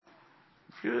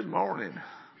Good morning.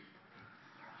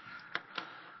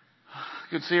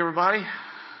 Good to see everybody.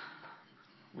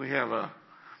 We've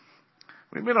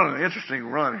been on an interesting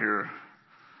run here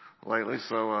lately,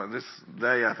 so this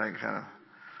day I think kind of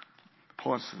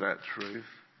points to that truth.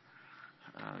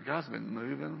 God's been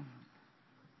moving.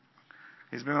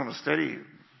 He's been on a steady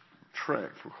trek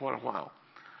for quite a while.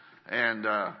 And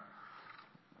a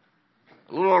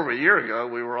little over a year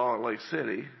ago, we were all at Lake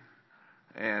City,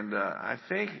 and I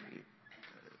think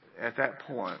at that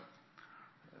point,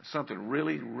 something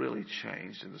really, really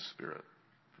changed in the spirit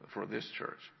for this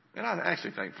church. And I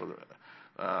actually think for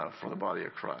the body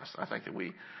of Christ. I think that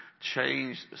we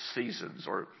changed seasons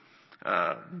or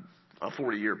a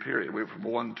 40-year period. We went from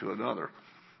one to another.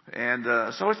 And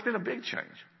so it's been a big change.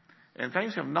 And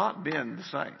things have not been the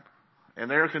same. And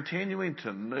they're continuing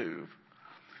to move.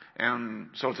 And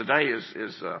so today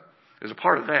is a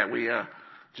part of that.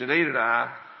 Janine and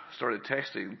I started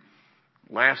texting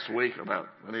last week about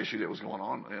an issue that was going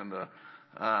on, and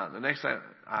the next thing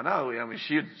I know,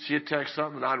 she'd text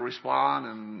something, I'd respond,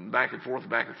 and back and forth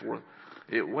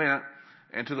it went,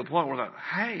 and to the point where I thought,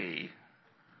 hey,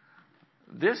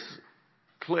 this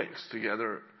clicks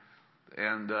together,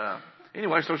 and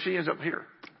anyway, so she ends up here.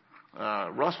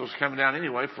 Russ was coming down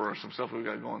anyway for some stuff we've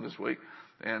got going this week,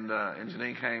 and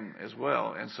Janine came as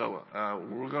well, and so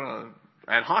we're going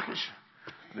to ad hocish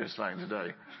this thing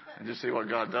today and just see what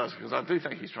God does, because I do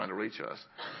think He's trying to reach us.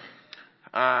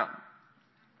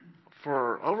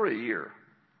 For over a year,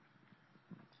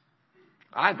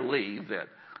 I believe that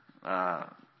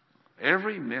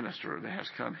every minister that has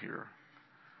come here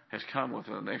has come with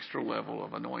an extra level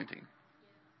of anointing.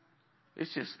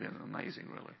 It's just been amazing,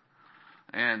 really.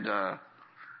 And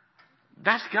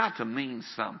that's got to mean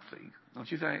something,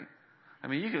 don't you think? I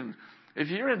mean, if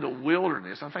you're in the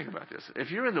wilderness, now think about this.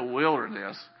 If you're in the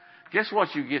wilderness, guess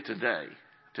what you get today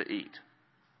to eat?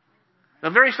 The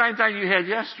very same thing you had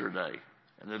yesterday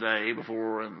and the day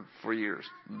before and for years.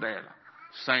 That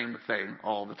same thing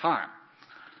all the time.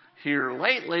 Here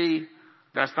lately,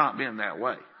 that's not been that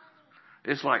way.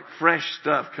 It's like fresh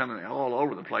stuff coming all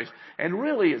over the place. And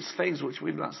really, it's things which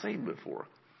we've not seen before.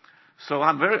 So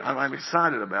I'm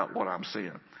excited about what I'm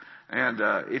seeing. And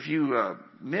if you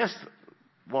missed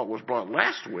what was brought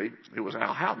last week, it was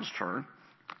Al Houghton's turn.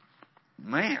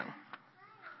 Man,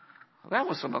 that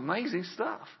was some amazing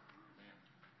stuff.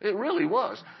 It really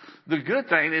was. The good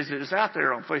thing is it's out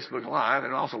there on Facebook Live,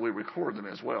 and also we record them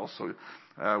as well, so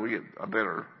we get a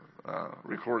better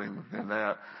recording than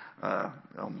that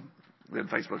than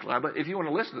Facebook Live. But if you want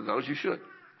to listen to those, you should,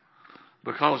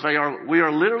 because we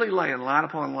are literally laying line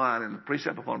upon line and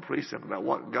precept upon precept about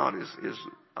what God is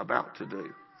about to do.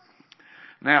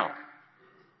 Now,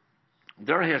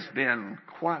 there has been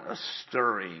quite a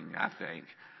stirring, I think,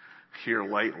 here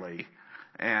lately,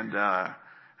 and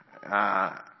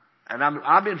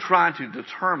I've been trying to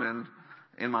determine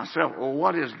in myself, well,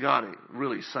 what is God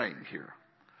really saying here?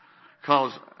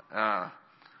 Because I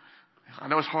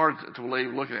know it's hard to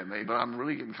believe looking at me, but I'm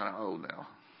really getting kind of old now,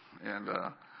 and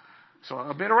so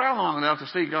I've been around long enough to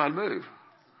see God move,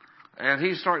 and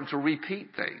He's starting to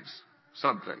repeat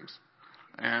some things,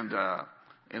 and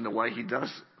in the way He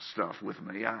does stuff with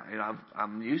me,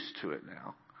 I'm used to it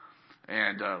now,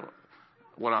 and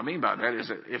what I mean by that is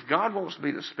that if God wants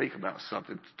me to speak about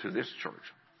something to this church,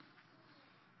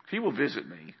 He will visit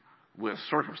me with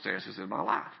circumstances in my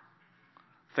life.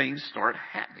 Things start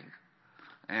happening,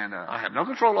 and I have no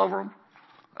control over them.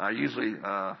 I usually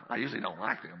don't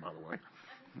like them, by the way,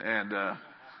 and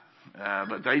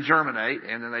but they germinate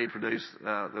and then they produce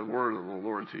the word of the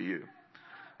Lord to you.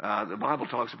 The Bible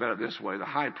talks about it this way: the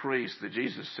high priest that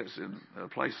Jesus sits in the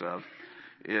place of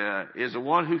is the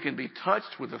one who can be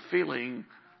touched with the feeling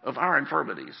of our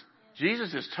infirmities.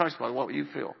 Jesus is touched by what you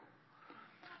feel,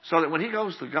 so that when He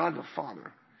goes to God the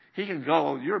Father, He can go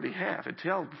on your behalf and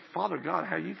tell Father God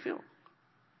how you feel.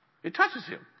 It touches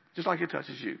Him just like it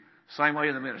touches you. Same way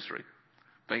in the ministry.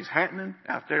 Things happening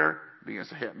out there begins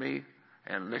to hit me,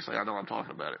 and the next thing I know, I'm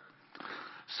talking about it.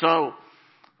 So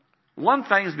one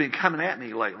thing's been coming at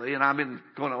me lately, and I've been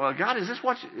going, well, God, is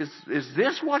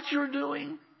this what you're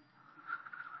doing?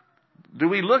 Do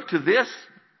we look to this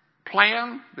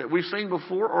plan that we've seen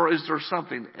before, or is there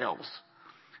something else?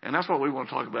 And that's what we want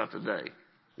to talk about today.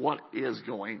 What is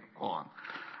going on?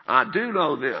 I do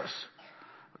know this.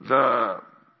 The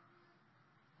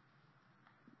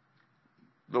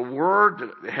word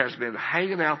that has been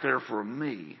hanging out there for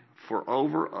me for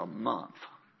over a month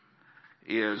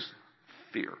is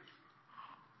fear.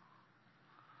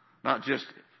 Not just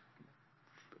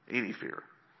any fear.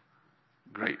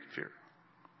 Great fear.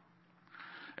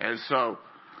 And so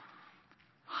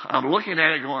I'm looking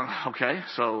at it going, okay,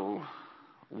 so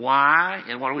why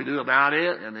and what do we do about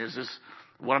it? And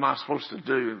what am I supposed to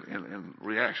do in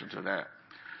reaction to that?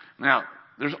 Now,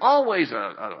 there's always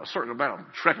a certain amount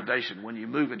of trepidation when you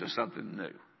move into something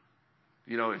new.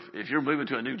 You know, if you're moving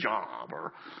to a new job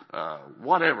or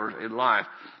whatever in life,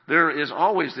 there is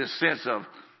always this sense of,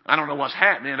 I don't know what's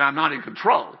happening, I'm not in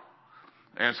control.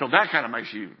 And so that kind of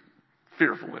makes you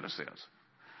fearful in a sense.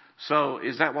 So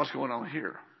is that what's going on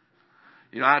here?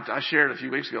 You know, I shared a few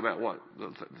weeks ago about what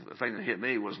the thing that hit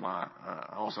me was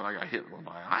all of a sudden I got hit with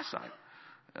my eyesight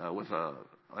with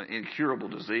an incurable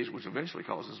disease which eventually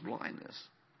causes blindness.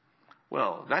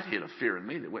 Well, that hit a fear in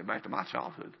me that went back to my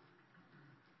childhood.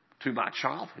 And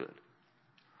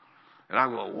I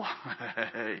go,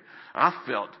 hey, I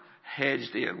felt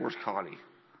hedged in. Where's Connie?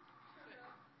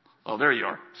 Oh, there you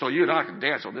are. So you and I can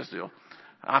dance on this deal.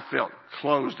 I felt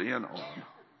closed in on.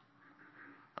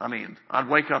 I mean, I'd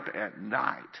wake up at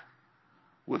night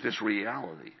with this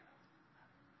reality.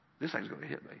 This thing's going to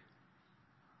hit me.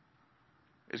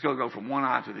 It's going to go from one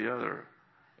eye to the other.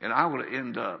 And I would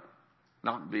end up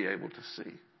not be able to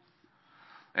see.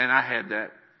 And I had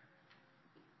that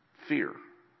fear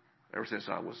ever since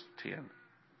I was 10.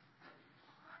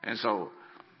 And so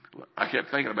I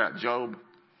kept thinking about Job.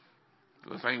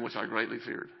 The thing which I greatly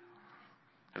feared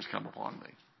has come upon me.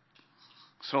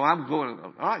 So I'm going,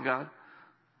 all right, God,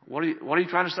 what are you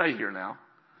trying to say here now?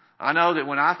 I know that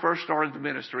when I first started the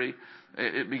ministry,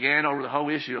 it began over the whole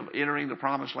issue of entering the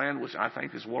promised land, which I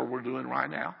think is what we're doing right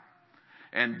now.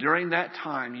 And during that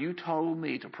time, you told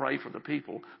me to pray for the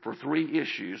people for 3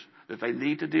 issues that they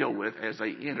need to deal with as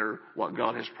they enter what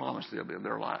God has promised them in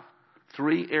their life.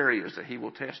 3 areas that he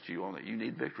will test you on that you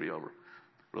need victory over.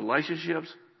 Relationships,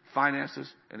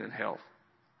 finances, and in health.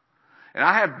 And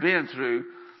I have been through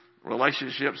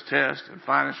relationships tests and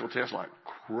financial tests like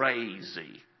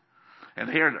crazy. And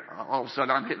here, all of a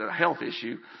sudden, I'm hitting a health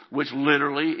issue, which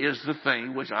literally is the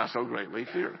thing which I so greatly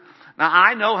fear. Now,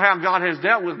 I know how God has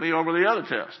dealt with me over the other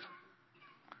test.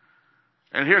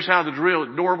 And here's how the drill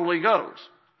normally goes.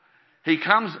 He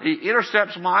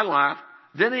intercepts my life,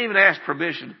 didn't even ask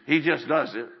permission, he just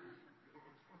does it.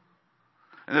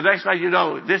 And the next thing you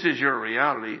know, this is your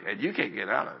reality, and you can't get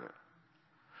out of it.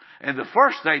 And the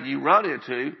first thing you run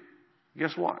into,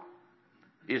 guess what?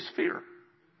 Is fear.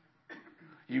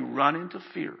 You run into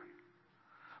fear.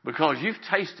 Because you've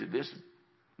tasted this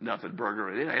nothing burger,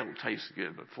 and it ain't taste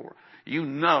good before. You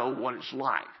know what it's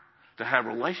like to have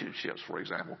relationships, for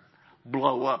example,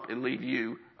 blow up and leave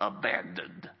you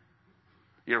abandoned.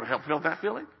 You ever felt that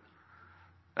feeling?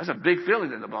 That's a big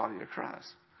feeling in the body of Christ.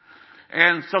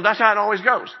 And so that's how it always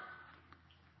goes.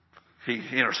 He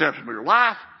intercepts your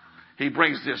life. He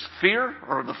brings this fear,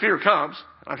 or the fear comes.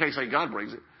 I can't say God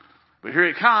brings it. But here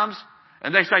it comes.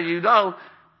 And next thing you know,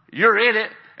 you're in it.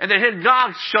 And then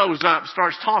God shows up,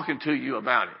 starts talking to you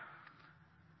about it.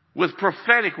 With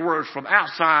prophetic words from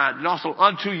outside and also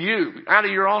unto you, out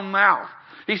of your own mouth.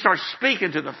 He starts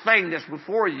speaking to the thing that's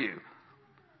before you.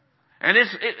 And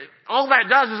all that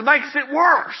does is makes it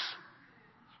worse.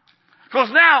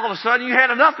 Because now all of a sudden you had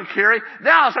enough to carry.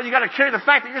 Now all of a sudden you got to carry the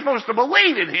fact that you're supposed to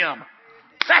believe in him.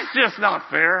 That's just not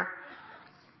fair.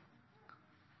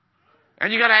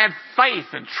 And you got to add faith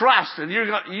and trust, and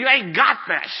you ain't got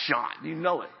that shot. You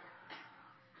know it.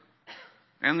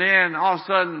 And then all of a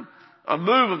sudden a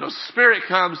move of the Spirit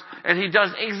comes, and he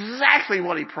does exactly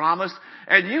what he promised,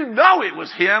 and you know it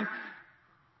was him.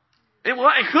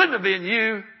 It couldn't have been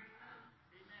you.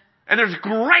 And there's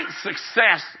great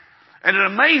success and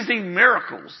amazing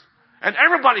miracles. And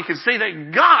everybody can see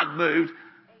that God moved,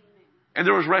 and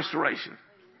there was restoration.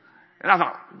 And I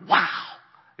thought, wow,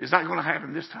 is that going to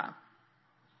happen this time?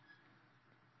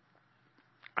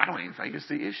 I don't even think it's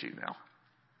the issue now.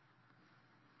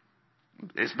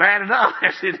 It's bad enough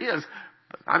as it is.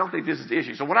 But I don't think this is the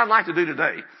issue. So what I'd like to do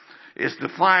today is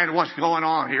define what's going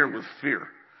on here with fear.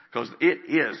 Because it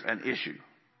is an issue.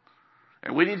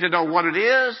 And we need to know what it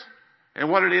is and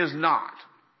what it is not.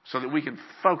 So that we can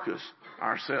focus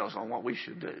ourselves on what we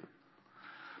should do.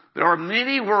 There are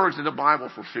many words in the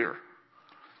Bible for fear.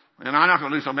 And I'm not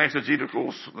going to do some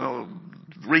exegetical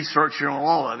research here on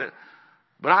all of it.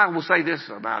 But I will say this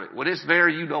about it. When it's there,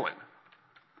 you know it.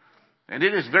 And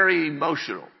it is very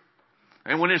emotional.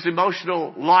 And when it's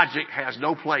emotional, logic has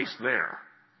no place there.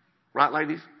 Right,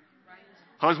 ladies? Right.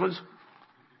 Husbands?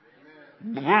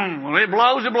 When it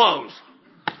blows, it blows.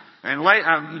 And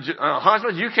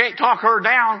husbands, you can't talk her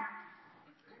down.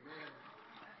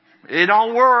 It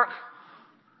don't work.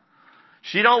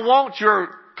 She don't want your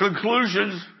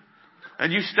conclusions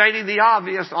and you stating the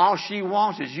obvious. All she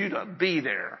wants is you to be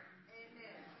there.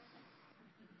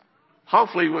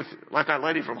 Hopefully like that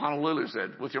lady from Honolulu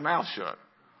said, with your mouth shut.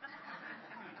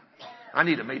 I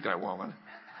need to meet that woman.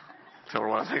 Tell her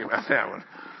what I think about that one.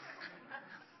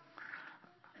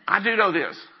 I do know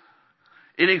this.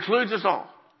 It includes us all.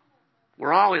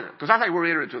 We're all in it. Because I think we're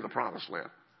entering into the promised land.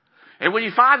 And when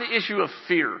you find the issue of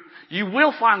fear, you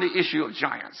will find the issue of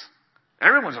giants.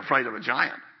 Everyone's afraid of a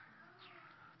giant.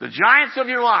 The giants of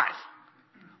your life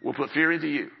will put fear into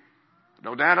you.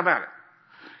 No doubt about it.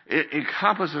 It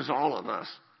encompasses all of us.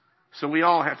 So we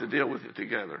all have to deal with it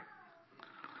together.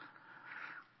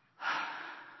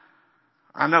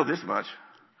 I know this much.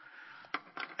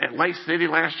 At Lake City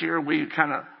last year, we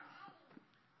kind of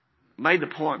made the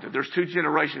point that there's two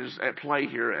generations at play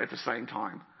here at the same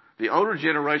time. The older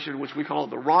generation, which we call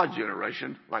the rod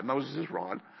generation, like Moses'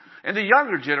 rod, and the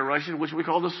younger generation, which we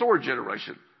call the sword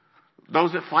generation,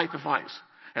 those that fight the fights.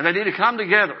 And they need to come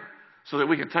together so that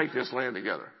we can take this land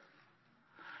together.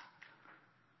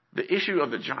 The issue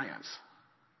of the giants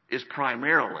is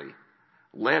primarily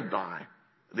led by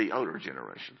the older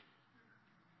generation.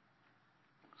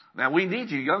 Now, we need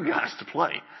you young guys to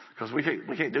play because we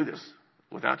can't do this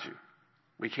without you.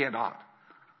 We cannot.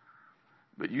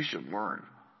 But you should learn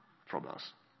from us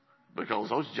because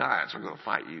those giants are going to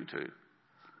fight you too.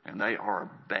 And they are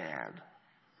bad.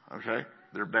 Okay?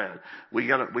 They're bad. We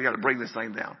gotta bring this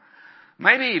thing down.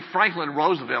 Maybe Franklin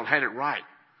Roosevelt had it right.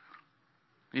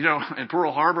 You know, in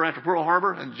Pearl Harbor, after Pearl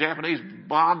Harbor, and the Japanese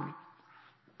bombed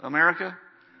America,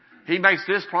 he makes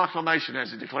this proclamation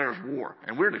as he declares war.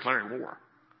 And we're declaring war.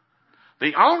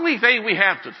 The only thing we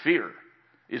have to fear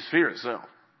is fear itself.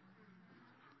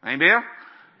 Amen?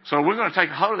 So we're going to take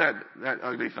hold of that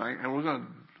ugly thing, and we're going to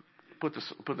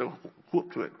put the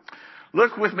whoop to it.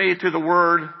 Look with me to the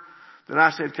word that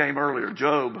I said came earlier,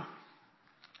 Job.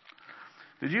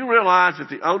 Did you realize that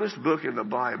the oldest book in the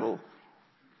Bible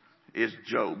is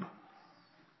Job?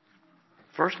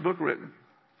 First book written.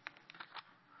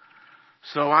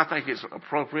 So I think it's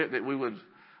appropriate that we would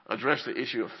address the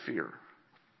issue of fear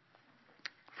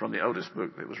from the oldest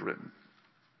book that was written.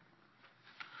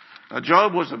 Now,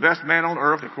 Job was the best man on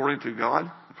earth according to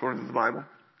God, according to the Bible.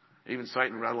 Even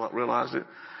Satan realized it.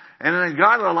 And then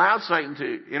God allowed Satan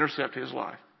to intercept his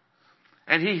life.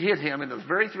 And he hit him in those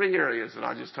very three areas that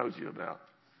I just told you about.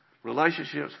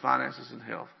 Relationships, finances, and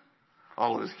health.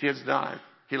 All of his kids died.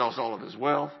 He lost all of his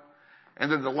wealth.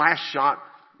 And then the last shot,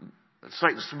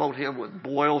 Satan smote him with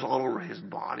boils all over his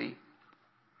body,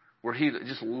 where he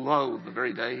just loathed the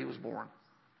very day he was born.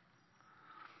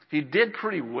 He did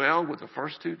pretty well with the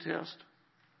first two tests.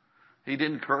 He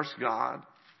didn't curse God.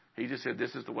 He just said,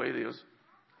 this is the way it is.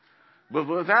 But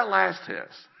with that last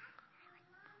test,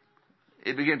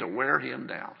 it began to wear him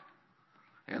down.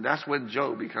 And that's when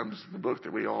Job becomes the book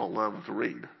that we all love to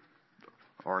read,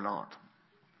 or not.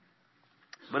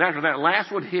 But after that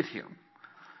last one hit him,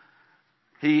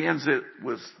 he ends it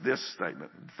with this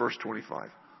statement, verse 25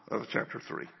 of chapter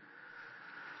 3.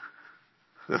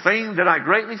 The thing that I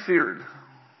greatly feared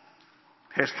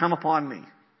has come upon me,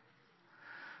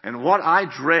 and what I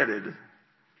dreaded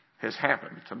has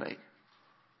happened to me.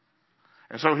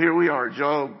 And so here we are,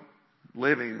 Job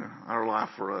living our life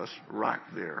for us right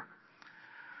there.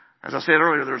 As I said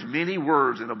earlier, there's many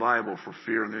words in the Bible for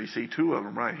fear, and then you see two of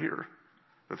them right here.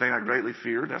 The thing I greatly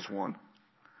feared, that's one.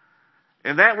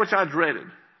 And that which I dreaded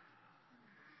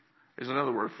is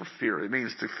another word for fear. It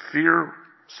means to fear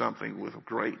something with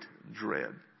great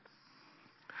dread.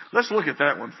 Let's look at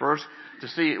that one first to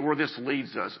see where this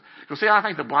leads us. Because see, I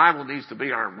think the Bible needs to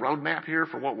be our roadmap here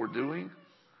for what we're doing.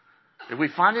 If we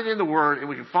find it in the Word and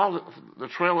we can follow the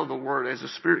trail of the Word as the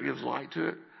Spirit gives light to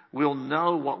it, we'll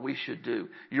know what we should do.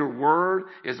 Your Word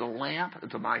is a lamp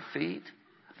unto my feet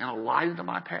and a light unto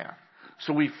my path.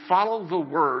 So we follow the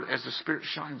Word as the Spirit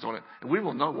shines on it, and we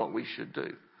will know what we should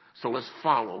do. So let's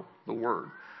follow the Word.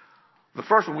 The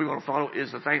first one we want to follow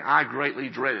is the thing I greatly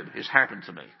dreaded. It's happened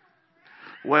to me.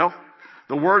 Well,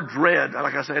 the word dread,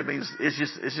 like I said, it means it's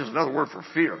just another word for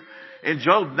fear. In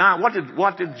Job 9,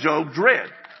 what did Job dread?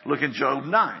 Look in Job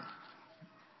 9.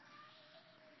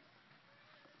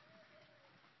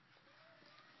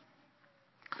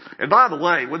 And by the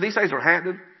way, when these things are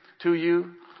happening to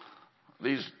you,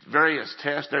 these various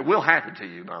tests, they will happen to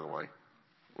you, by the way.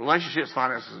 Relationships,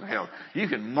 finances, and health. You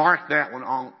can mark that one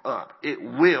on up. It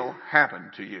will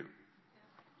happen to you.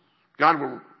 God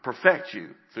will perfect you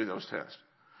through those tests.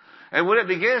 And when it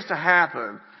begins to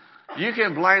happen, you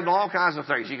can blame all kinds of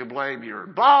things. You can blame your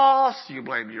boss. You can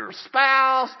blame your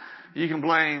spouse. You can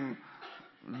blame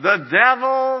the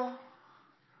devil.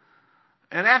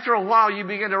 And after a while, you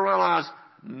begin to realize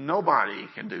nobody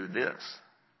can do this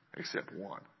except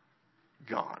one,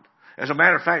 God. As a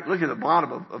matter of fact, look at the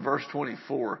bottom of verse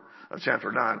 24 of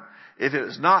chapter 9. If it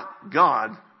is not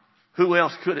God, who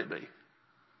else could it be?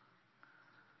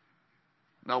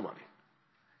 Nobody.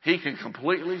 He can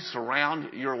completely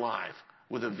surround your life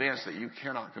with events that you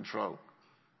cannot control.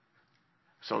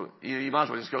 So you might as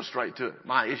well just go straight to it.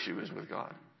 My issue is with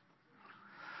God.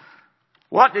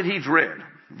 What did he dread?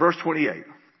 Verse 28.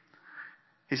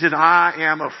 He said, I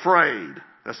am afraid.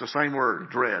 That's the same word,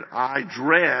 dread.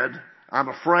 I'm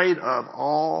afraid of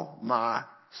all my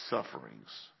sufferings.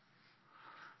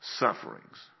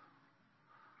 Sufferings.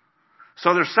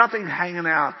 So there's something hanging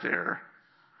out there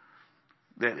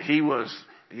that he was,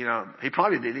 he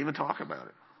probably didn't even talk about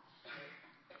it.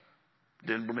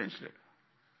 Didn't mention it.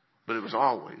 But it was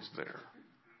always there.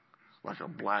 Like a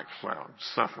black cloud.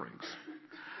 Sufferings.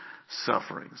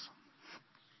 Sufferings.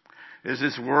 Is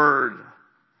this word,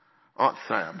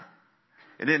 otsab.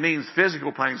 And it means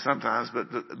physical pain sometimes, but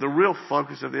the real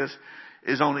focus of this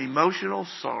is on emotional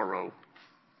sorrow.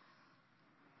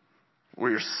 Where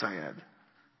you're sad.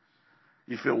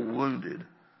 You feel wounded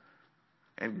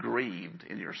and grieved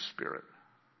in your spirit.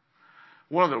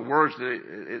 One of the words that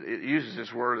it uses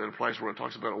this word in a place where it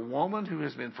talks about a woman who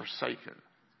has been forsaken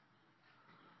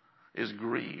is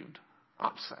grieved.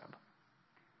 Otsab.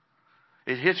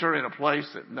 It hits her in a place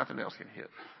that nothing else can hit.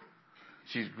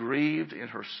 She's grieved in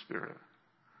her spirit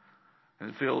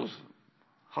and feels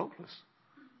hopeless,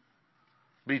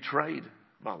 betrayed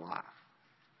by life.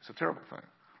 It's a terrible thing.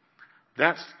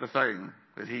 That's the thing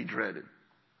that he dreaded.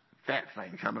 That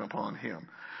thing coming upon him.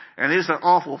 And it's an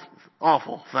awful,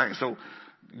 awful thing. So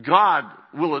God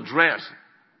will address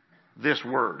this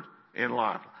word in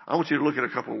life. I want you to look at a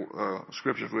couple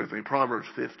scriptures with me. Proverbs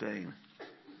 15.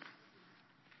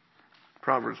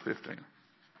 Proverbs 15.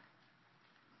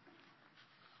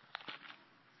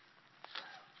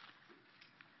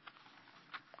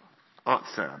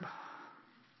 Otsab.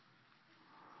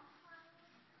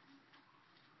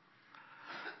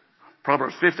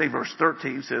 Proverbs 15 verse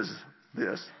 13 says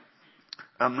this.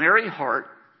 A merry heart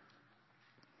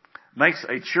makes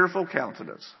a cheerful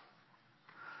countenance,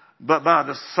 but by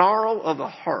the sorrow of the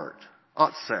heart,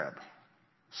 otsab,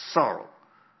 sorrow.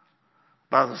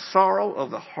 By the sorrow of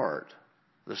the heart,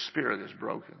 the spirit is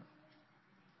broken.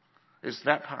 It's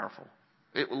that powerful.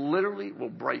 It literally will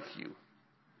break you.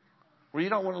 Where you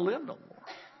don't want to live no more.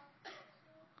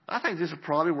 I think this is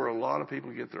probably where a lot of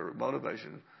people get their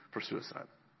motivation for suicide.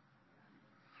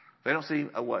 They don't see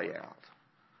a way out.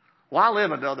 Why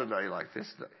live another day like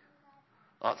this day?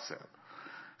 Otsab.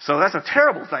 So that's a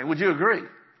terrible thing. Would you agree?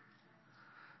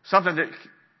 Something that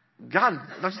God,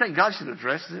 don't you think God should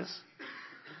address this?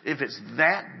 If it's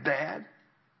that bad?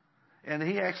 And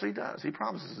he actually does. He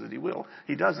promises that he will.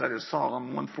 He does that in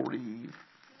Psalm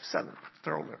 147.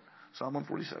 They're over there. Psalm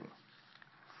 147.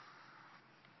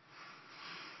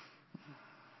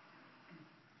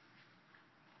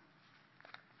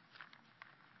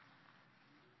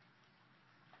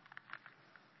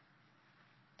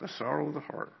 The sorrow of the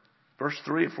heart. Verse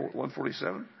 3 of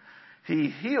 147. He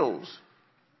heals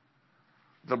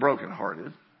the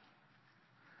brokenhearted,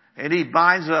 and he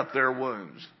binds up their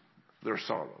wounds, their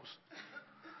sorrows.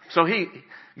 So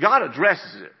God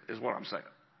addresses it, is what I'm saying.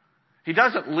 He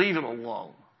doesn't leave it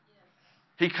alone.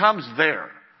 He comes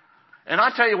there. And I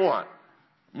tell you what,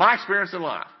 my experience in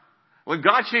life, when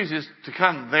God chooses to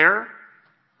come there,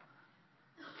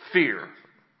 fear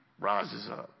rises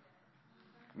up.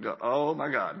 You go, oh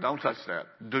my God, don't touch that.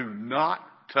 Do not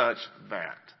touch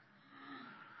that.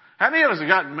 How many of us have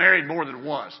gotten married more than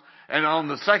once? And on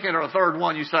the second or third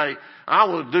one, you say, I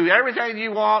will do everything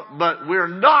you want, but we're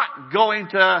not going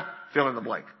to fill in the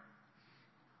blank.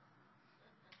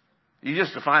 You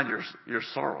just define your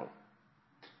sorrow.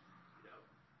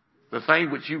 The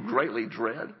thing which you greatly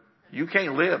dread, you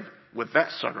can't live with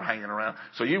that sucker hanging around.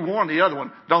 So you warn the other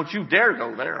one, don't you dare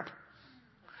go there.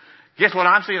 Guess what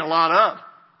I'm seeing a lot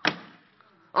of?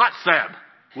 Otsab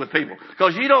with people.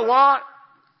 Because you know what?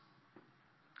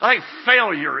 I think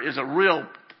failure is a real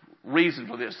reason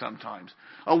for this sometimes.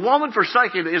 A woman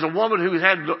forsaken is a woman who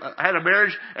had a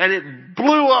marriage and it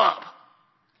blew up.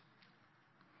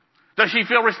 Does she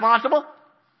feel responsible?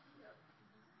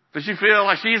 Does she feel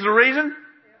like she's the reason?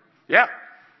 Yep.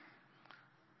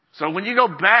 So when you go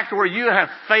back to where you have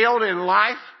failed in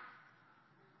life,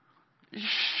 you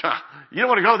don't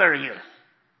want to go there again.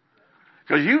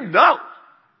 Because you know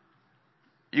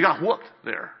you got whooped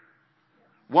there.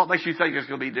 What makes you think it's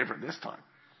going to be different this time?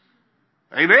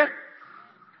 Amen?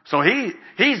 So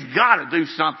he's got to do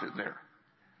something there.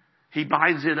 He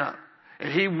binds it up.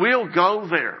 And he will go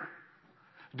there.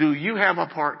 Do you have a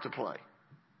part to play?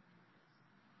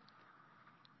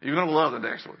 You're going to love the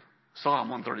next one. Psalm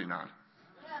 139.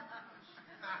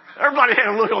 Everybody had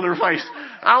a look on their face.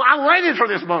 I'm waiting for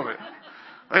this moment.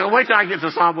 Wait till I get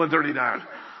to Psalm 139.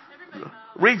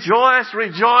 Rejoice,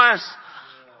 rejoice.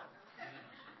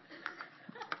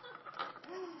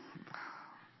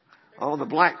 Oh, the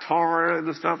black tar and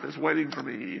the stuff is waiting for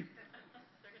me. They're going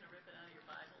to rip it out of your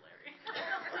Bible,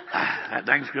 Larry. That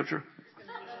dang scripture.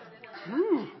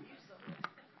 Woo.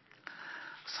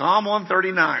 Psalm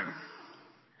 139.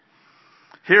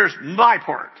 Here's my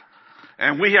part.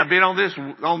 And we have been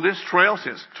on this trail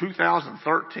since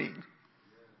 2013.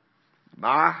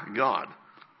 My God.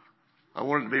 I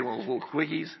wanted to be one of those little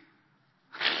quickies.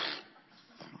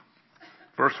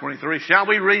 Verse 23. Shall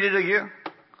we read it again?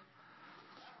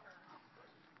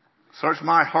 Search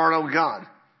my heart, O God.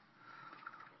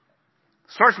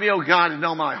 Search me, O God, and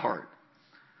know my heart.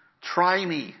 Try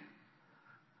me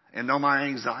and know my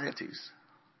anxieties.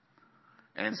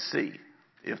 And see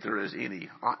if there is any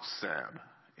otsab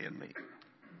in me.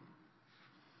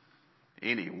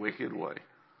 Any wicked way.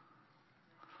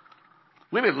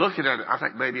 We've been looking at it, I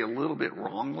think, maybe a little bit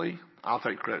wrongly. I'll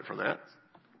take credit for that.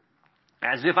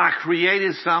 As if I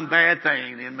created some bad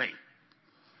thing in me.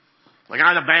 Like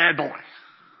I'm a bad boy.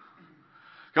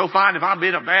 Go find if I've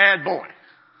been a bad boy.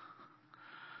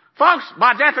 Folks,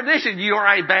 by definition, you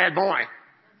are a bad boy.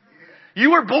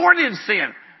 You were born in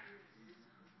sin.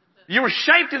 You were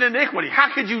shaped in iniquity.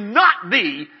 How could you not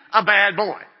be a bad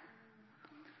boy?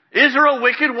 Is there a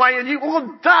wicked way in you?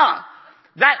 Well, duh.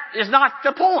 That is not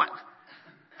the point.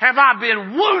 Have I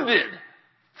been wounded?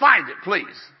 Find it, please.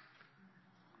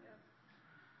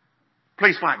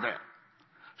 Please find that.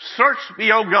 Search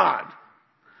me, O God.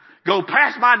 Go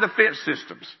past my defense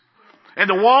systems and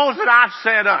the walls that I've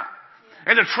set up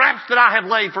and the traps that I have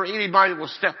laid for anybody that will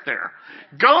step there.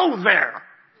 Go there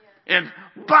and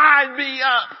bind me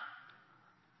up.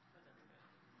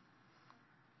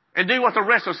 And do what the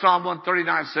rest of Psalm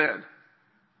 139 said.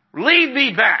 Lead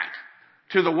me back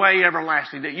to the way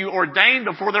everlasting that you ordained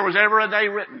before there was ever a day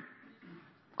written.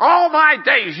 All my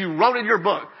days you wrote in your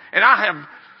book, and I have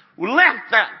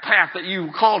left that path that you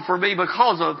called for me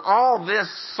because of all this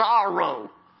sorrow.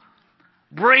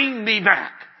 Bring me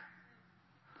back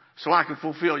so I can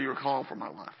fulfill your call for my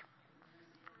life.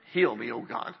 Heal me, O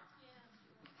God.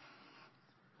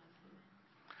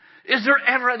 Is there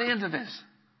ever an end to this?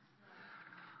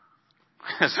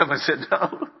 Someone said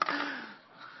no.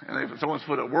 And if someone's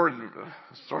put a word that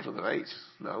starts with an H,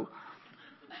 no.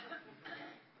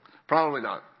 Probably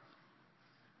not.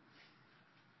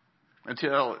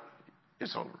 Until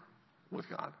it's over with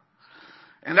God.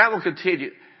 And that will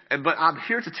continue. But I'm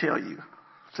here to tell you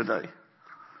today,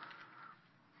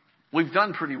 we've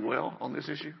done pretty well on this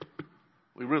issue.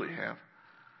 We really have.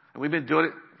 And we've been doing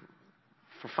it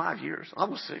for 5 years,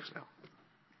 almost 6 now.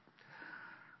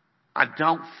 I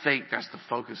don't think that's the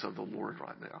focus of the Lord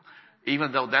right now,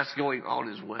 even though that's going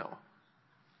on as well.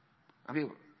 I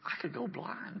mean, I could go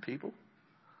blind, people.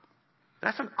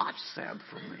 That's an otsab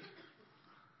for me.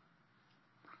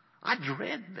 I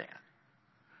dread that.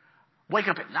 Wake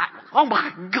up at night. Oh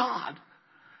my God.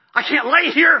 I can't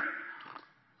lay here.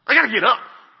 I gotta get up.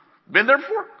 Been there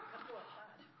before?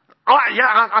 Oh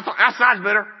yeah, I thought outside's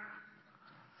better.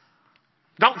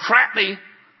 Don't trap me.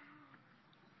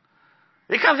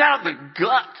 It comes out of the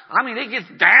gut. I mean, it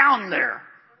gets down there.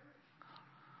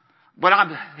 But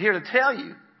I'm here to tell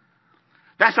you,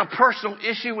 that's a personal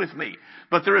issue with me.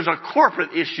 But there is a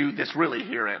corporate issue that's really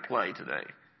here at play today.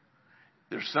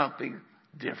 There's something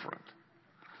different.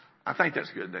 I think that's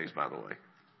good news, by the way.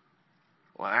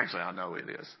 Well, actually, I know it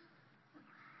is.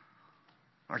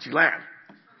 Aren't you glad?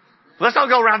 Let's all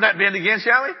go around that bend again,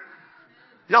 shall we?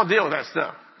 Y'all deal with that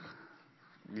stuff.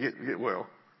 Get well.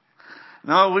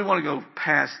 No, we want to go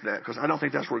past that because I don't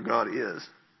think that's where God is.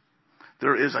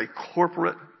 There is a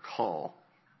corporate call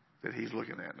that He's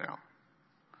looking at now.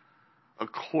 A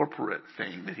corporate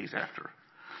thing that He's after.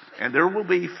 And there will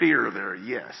be fear there,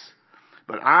 yes.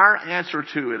 But our answer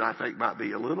to it, I think, might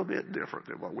be a little bit different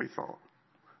than what we thought.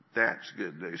 That's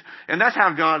good news. And that's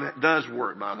how God does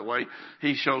work, by the way.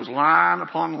 He shows line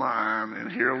upon line,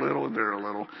 and here a little and there a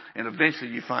little. And eventually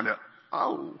you find out,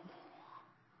 oh,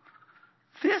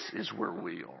 this is where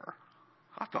we are.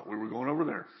 I thought we were going over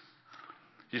there.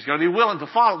 You just got to be willing to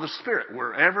follow the Spirit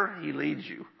wherever He leads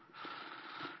you.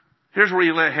 Here's where He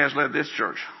has led this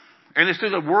church. And it's through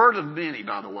the word of many,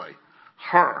 by the way.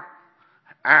 Her,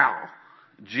 Al,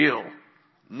 Jill,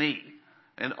 me,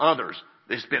 and others.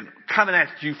 It's been coming at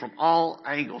you from all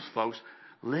angles, folks.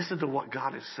 Listen to what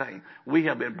God is saying. We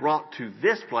have been brought to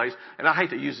this place, and I hate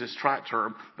to use this trite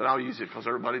term, but I'll use it because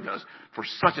everybody does, for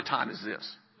such a time as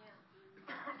this.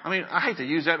 I mean, I hate to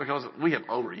use that because we have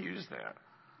overused that.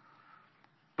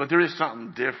 But there is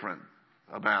something different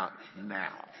about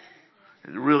now.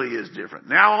 It really is different.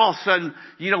 Now all of a sudden,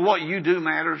 you know what you do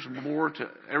matters more to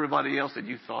everybody else than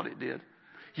you thought it did.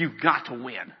 You've got to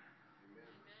win.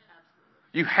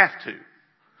 You have to.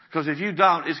 Because if you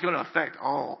don't, it's going to affect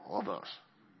all of us.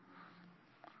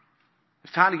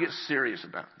 It's time to get serious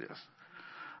about this.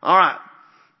 All right.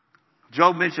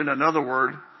 Job mentioned another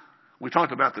word. We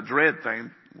talked about the dread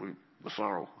thing. The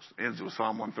sorrow ends with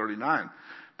Psalm 139.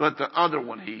 But the other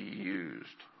one he used.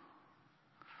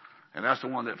 And that's the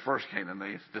one that first came to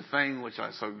me. The thing which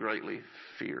I so greatly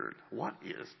feared. What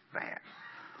is that?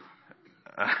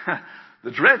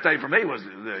 The dread thing for me was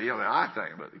the eye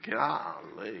thing. But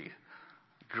golly.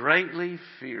 Greatly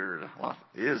feared. What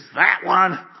is that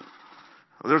one?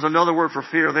 Well, there's another word for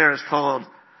fear there. It's called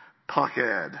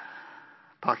pakad.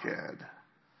 Pakad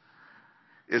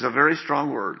is a very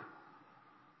strong word.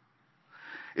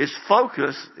 Its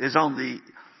focus is on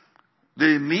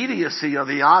the immediacy of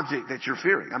the object that you're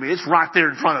fearing. I mean, it's right there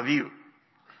in front of you.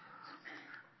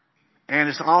 And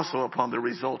it's also upon the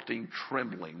resulting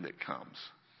trembling that comes.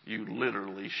 You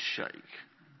literally shake.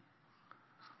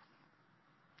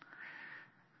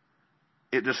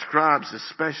 It describes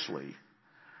especially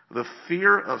the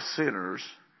fear of sinners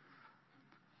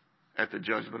at the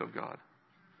judgment of God.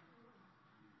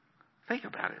 Think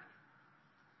about it.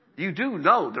 You do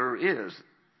know there is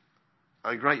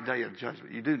a great day of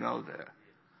judgment. You do know that.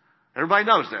 Everybody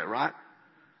knows that, right?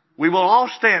 We will all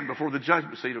stand before the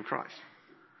judgment seat of Christ.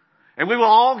 And we will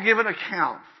all give an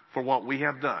account for what we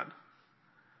have done.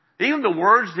 Even the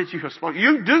words that you have spoken.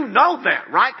 You do know that,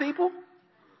 right, people?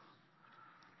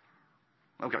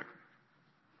 Okay.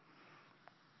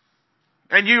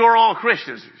 And you are all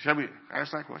Christians. Shall we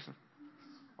ask that question?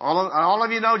 All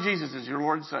of you know Jesus is your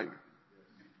Lord and Savior.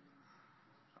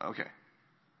 Okay.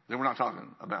 Then we're not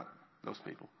talking about those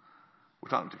people. We're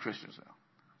talking to Christians now.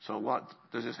 So what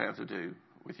does this have to do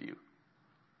with you?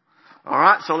 All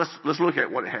right, so let's look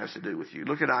at what it has to do with you.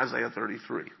 Look at Isaiah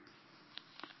 33.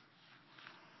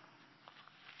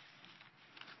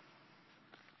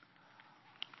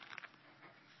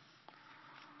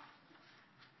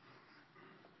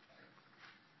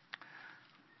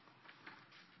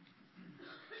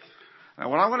 Now,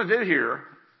 what I'm going to do here,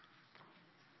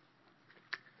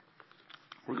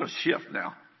 we're going to shift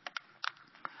now.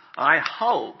 I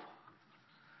hope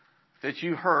that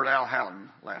you heard Al Howden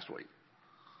last week.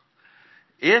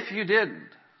 If you didn't,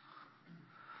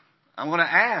 I'm going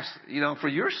to ask, for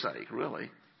your sake, really,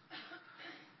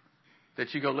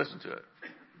 that you go listen to it.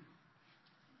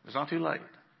 It's not too late.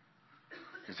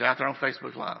 It's out there on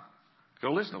Facebook Live.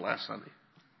 Go listen to last Sunday.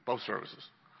 Both services.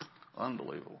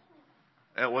 Unbelievable.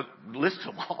 Listen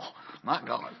to them all. My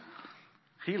God.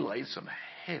 He laid some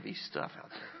heavy stuff out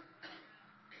there.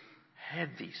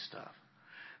 Heavy stuff.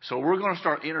 So we're going to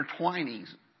start intertwining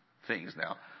things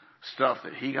now. Stuff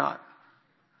that he got.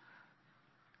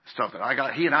 Stuff that I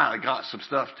got. He and I got some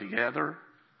stuff together.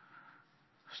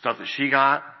 Stuff that she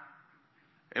got.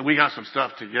 And we got some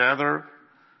stuff together.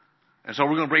 And so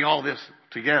we're going to bring all this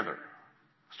together.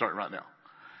 Starting right now.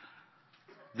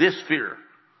 This fear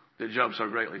that Job so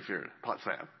greatly feared.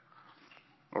 Patsab.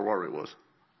 Or whatever it was.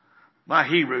 My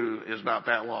Hebrew is about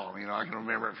that long. I can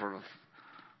remember it for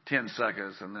 10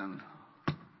 seconds and then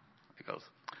it goes.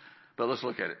 But let's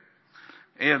look at it.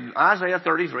 In Isaiah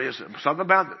 33, it's something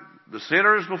about the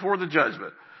sinners before the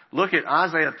judgment. Look at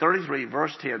Isaiah 33,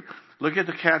 verse 10. Look at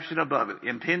the caption above it.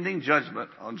 Impending judgment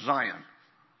on Zion.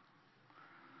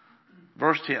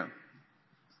 Verse 10.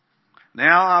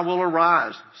 Now I will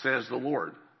arise, says the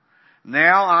Lord.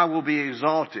 Now I will be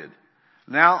exalted.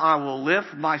 Now I will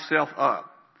lift myself up.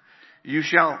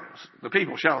 The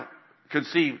people shall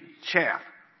conceive chaff.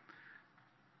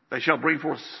 They shall bring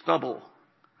forth stubble.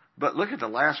 But look at the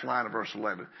last line of verse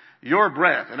 11. Your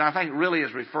breath, and I think really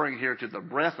is referring here to the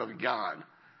breath of God.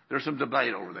 There's some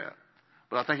debate over that.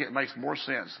 But I think it makes more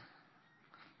sense.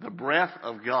 The breath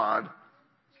of God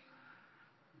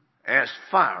as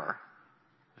fire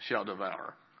shall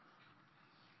devour.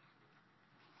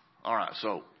 All right,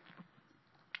 so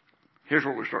here's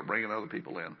where we start bringing other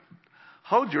people in.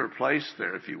 Hold your place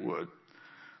there, if you would.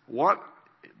 What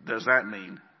does that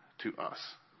mean to us?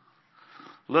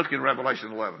 Look in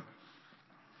Revelation 11.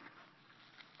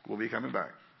 We'll be coming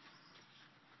back.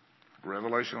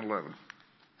 Revelation 11.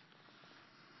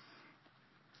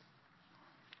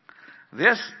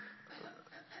 This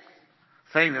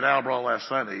thing that Al brought last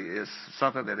Sunday is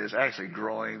something that is actually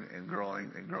growing and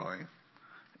growing and growing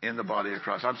in the body of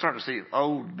Christ. I'm starting to see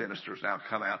old ministers now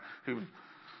come out who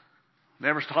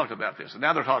never talked about this. And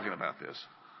now they're talking about this.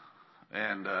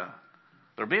 And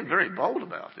they're being very bold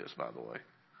about this, by the way.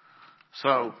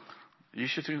 So you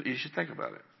should think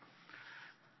about it.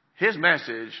 His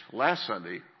message last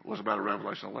Sunday was about a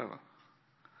Revelation 11.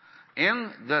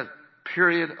 In the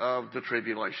period of the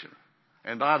tribulation.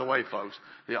 And by the way, folks,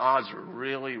 the odds are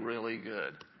really, really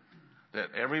good that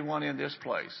everyone in this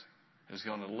place is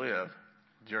going to live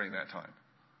during that time.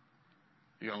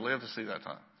 You're going to live to see that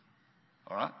time.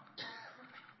 All right?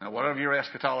 Now, whatever your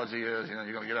eschatology is,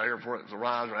 you're going to get out here before it's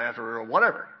arrives or after or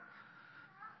whatever.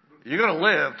 You're going to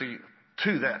live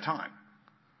to that time.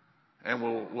 And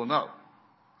we'll know.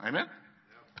 Amen?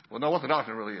 We'll know what the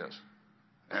doctrine really is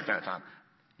at that time.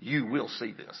 You will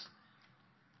see this.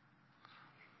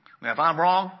 Now, if I'm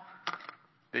wrong,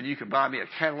 then you can buy me a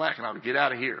Cadillac and I'll get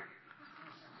out of here.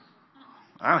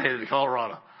 I'm headed to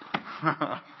Colorado.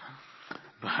 But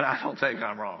I don't think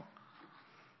I'm wrong.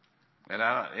 And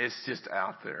it's just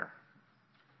out there.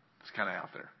 It's kind of out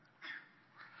there.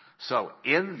 So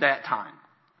in that time,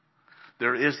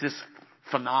 there is this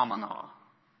phenomena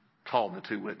called the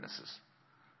two witnesses.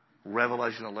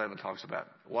 Revelation 11 talks about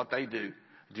what they do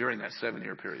during that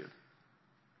 7-year period.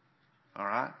 All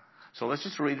right? So let's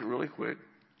just read it really quick.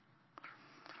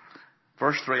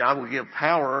 Verse 3, I will give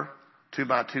power to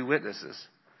my two witnesses,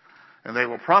 and they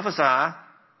will prophesy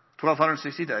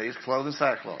 1,260 days, clothed in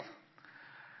sackcloth.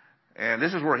 And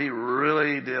this is where he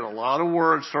really did a lot of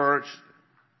word search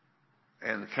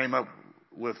and came up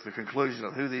with the conclusion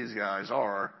of who these guys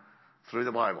are through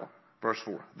the Bible. Verse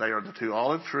 4, they are the two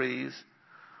olive trees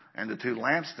and the two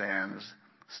lampstands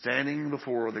standing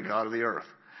before the God of the earth.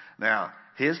 Now,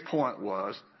 his point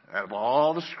was, out of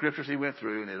all the scriptures he went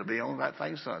through, and it'll be on that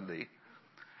same Sunday,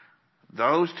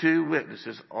 those two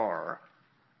witnesses are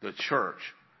the church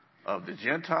of the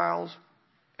Gentiles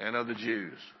and of the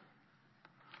Jews.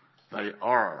 They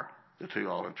are the two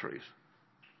olive trees.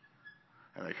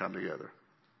 And they come together.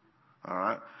 All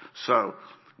right? So,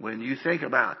 when you think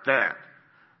about that,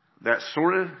 that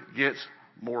sort of gets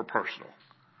more personal.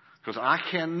 Because I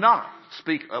cannot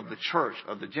speak of the church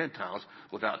of the Gentiles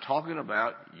without talking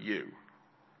about you.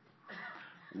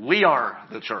 We are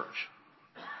the church.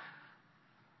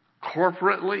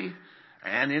 Corporately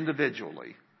and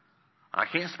individually. I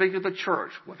can't speak of the church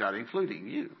without including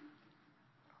you.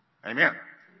 Amen.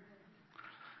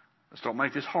 Let's don't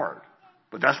make this hard.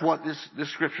 But that's what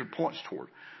this scripture points toward.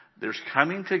 There's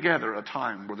coming together a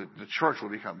time where the church will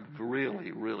become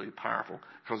really, really powerful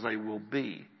because they will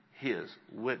be his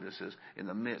witnesses in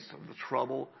the midst of the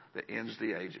trouble that ends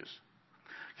the ages.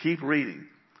 Keep reading.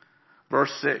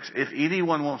 Verse 6, if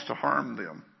anyone wants to harm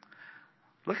them,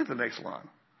 look at the next line.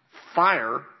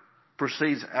 Fire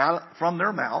proceeds out from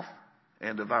their mouth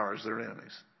and devours their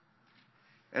enemies.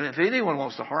 And if anyone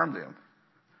wants to harm them,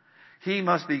 he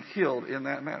must be killed in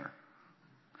that manner.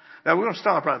 Now we're going to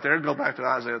stop right there and go back to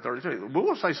Isaiah 33.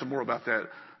 We'll say some more about that,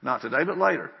 not today, but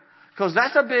later. Because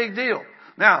that's a big deal.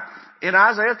 Now, in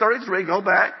Isaiah 33, go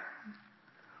back.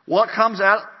 What comes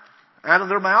out of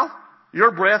their mouth?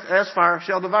 Your breath as fire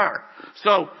shall devour.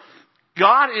 So,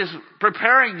 God is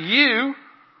preparing you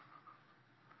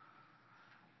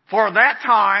for that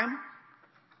time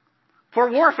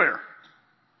for warfare.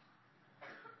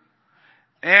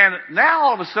 And now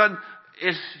all of a sudden,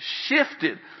 it's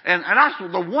shifted. And that's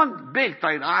the one big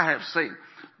thing I have seen.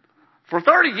 For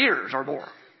 30 years or more,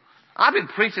 I've been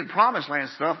preaching promised land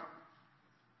stuff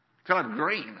till I'm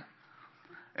green.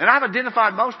 And I've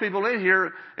identified most people in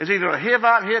here as either a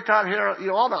Hivite, Hittite,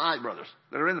 all the Ite brothers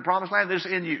that are in the promised land. They're just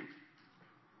in you.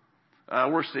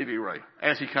 Where's Stevie Ray?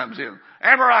 As he comes in.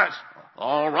 Amorites,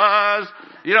 all rise.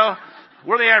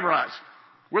 We're the Amorites.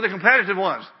 We're the competitive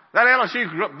ones. That LSU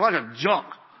is a bunch of junk.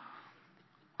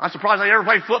 I'm surprised they ever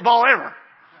played football ever.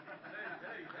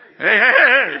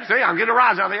 Hey. See, I'm getting a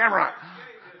rise out of the Amorite.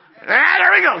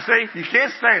 There we go. See, you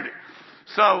can't stand it.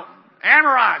 So,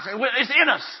 Amorites, it's in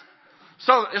us.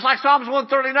 So, it's like Psalms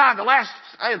 139. The last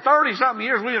 30-something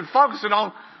years we've been focusing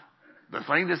on the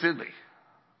thing that's in me.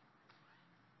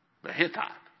 The Hittite.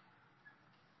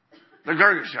 The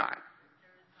Girgashite.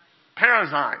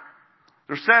 Perizzite.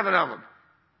 There's 7 of them.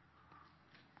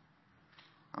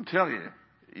 I'm telling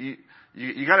you,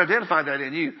 you got to identify that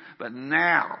in you. But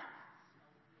now,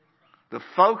 the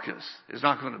focus is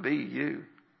not going to be you.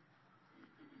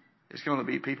 It's going to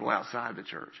be people outside the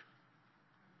church.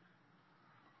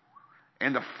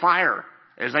 And the fire,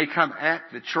 as they come at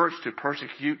the church to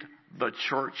persecute the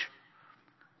church,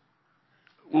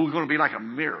 we're going to be like a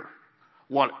mirror.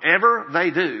 Whatever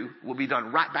they do will be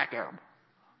done right back at them.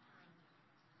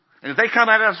 And if they come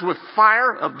at us with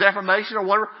fire of defamation or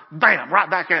whatever, bam, right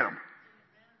back at them.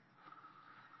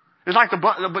 It's like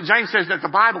James says that the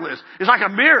Bible is. It's like a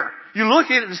mirror. You look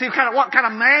at it to see what kind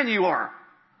of man you are.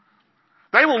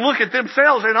 They will look at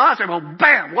themselves in us and go,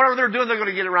 bam, whatever they're doing, they're going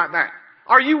to get it right back.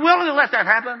 Are you willing to let that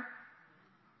happen?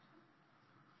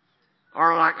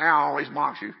 or like Al always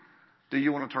mocks you, do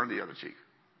you want to turn the other cheek?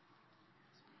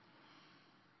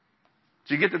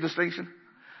 Do you get the distinction?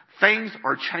 Things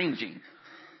are changing.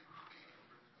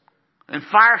 And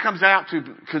fire comes out to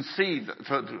conceive,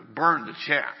 to burn the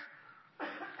chaff.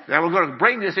 Now we're going to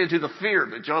bring this into the fear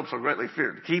that Job so greatly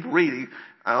feared. Keep reading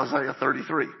Isaiah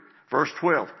 33, verse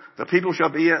 12. The people shall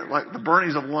be like the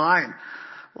burnings of lime,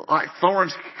 like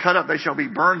thorns cut up, they shall be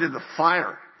burned in the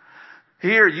fire.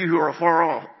 Hear, you who are far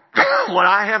off, what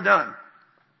I have done.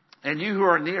 And you who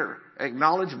are near,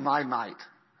 acknowledge my might.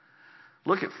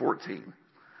 Look at 14.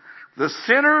 The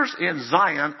sinners in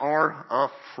Zion are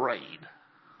afraid.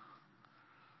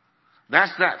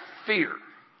 That's that fear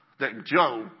that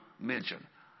Job mentioned,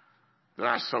 that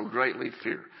I so greatly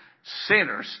fear.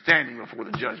 Sinners standing before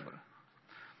the judgment.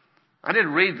 I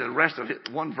didn't read the rest of it.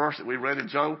 One verse that we read in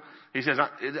Job. He says,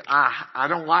 I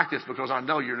don't like this because I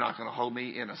know you're not going to hold me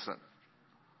innocent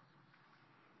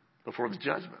before the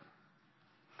judgment.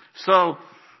 So,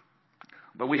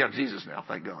 but we have Jesus now,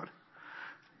 thank God.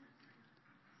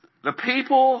 The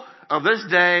people of this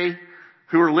day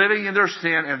who are living in their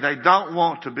sin and they don't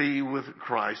want to be with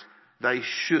Christ, they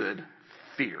should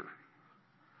fear.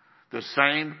 The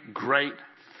same great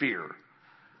fear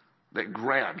that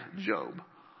grabbed Job.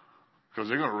 Because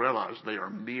they're going to realize they are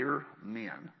mere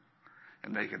men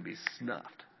and they can be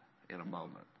snuffed in a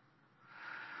moment.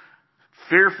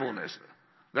 Fearfulness.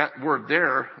 That word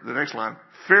there, the next line,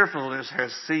 fearfulness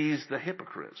has seized the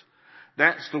hypocrites.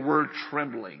 That's the word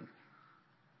trembling.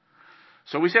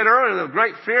 So we said earlier, the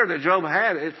great fear that Job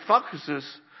had, it focuses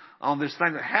on this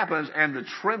thing that happens and the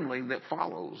trembling that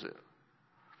follows it.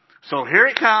 So here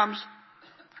it comes.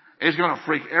 It's going to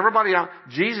freak everybody out.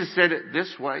 Jesus said it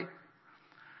this way.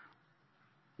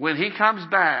 When he comes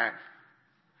back,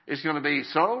 it's going to be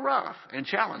so rough and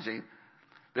challenging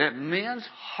that men's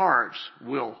hearts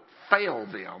will fail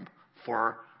them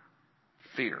for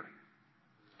fear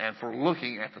and for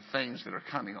looking at the things that are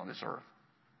coming on this earth.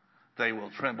 They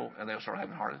will tremble and they'll start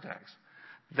having heart attacks.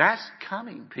 That's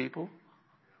coming, people.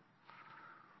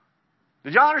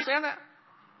 Did y'all understand that?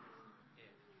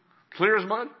 Clear as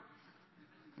mud?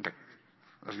 Okay.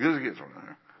 As good as it gets right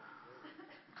now.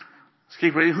 Let's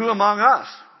keep reading. Who among us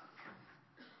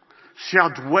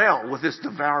shall dwell with this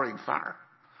devouring fire?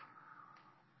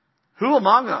 Who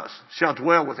among us shall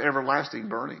dwell with everlasting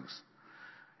burnings?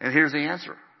 And here's the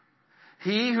answer.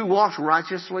 He who walks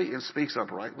righteously and speaks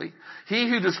uprightly. He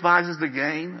who despises the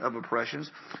gain of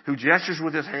oppressions. Who gestures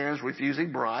with his hands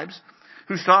refusing bribes.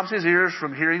 Who stops his ears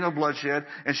from hearing of bloodshed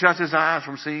and shuts his eyes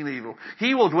from seeing evil.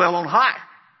 He will dwell on high.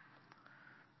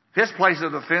 His place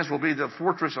of defense will be the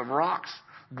fortress of rocks.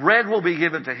 Bread will be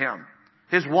given to him.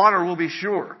 His water will be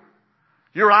sure.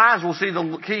 Your eyes will see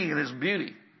the king in his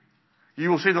beauty. You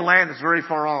will see the land that's very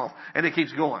far off. And it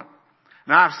keeps going.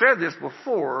 Now I've said this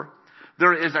before.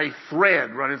 There is a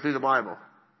thread running through the Bible.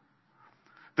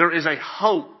 There is a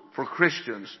hope for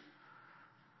Christians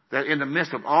that in the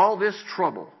midst of all this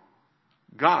trouble,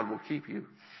 God will keep you.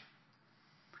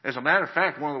 As a matter of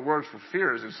fact, one of the words for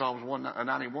fear is in Psalms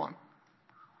 191.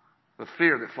 The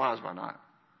fear that flies by night,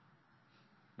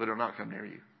 but it'll not come near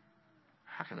you.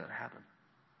 How can that happen?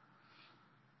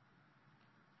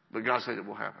 But God said it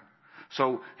will happen.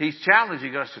 So He's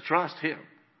challenging us to trust Him.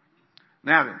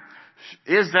 Now then,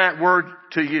 is that word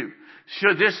to you?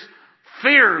 Should this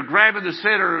fear grabbing the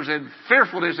sinners and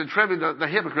fearfulness and trembling the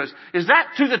hypocrites, is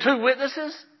that to the two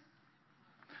witnesses?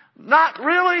 Not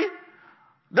really.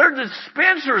 They're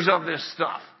dispensers of this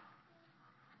stuff.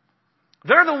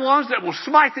 They're the ones that will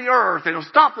smite the earth and will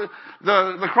stop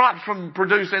the crops from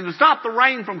producing and stop the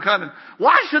rain from coming.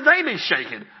 Why should they be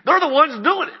shaken? They're the ones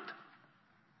doing it.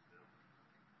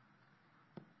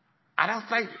 I don't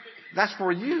think that's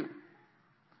for you.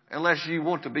 Unless you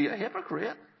want to be a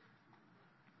hypocrite.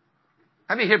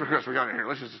 How many hypocrites we got in here?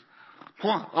 Let's just,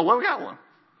 one. Oh, well, we got one.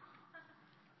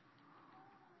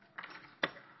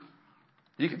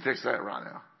 You can fix that right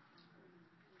now.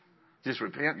 Just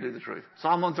repent and do the truth.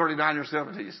 Psalm 139 yourself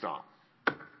until you stop.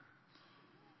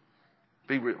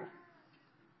 Be real.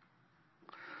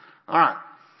 All right.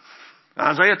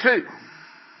 Isaiah 2.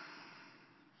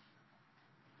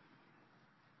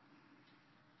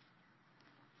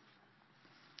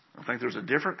 I think there's a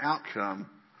different outcome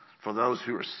for those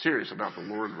who are serious about the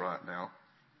Lord right now.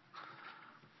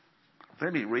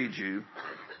 Let me read you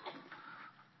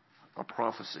a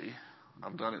prophecy.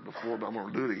 I've done it before, but I'm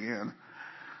going to do it again.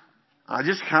 I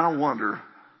just kind of wonder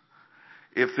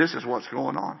if this is what's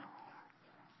going on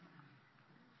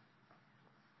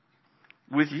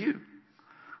with you.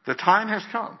 The time has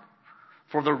come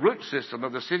for the root system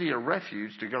of the city of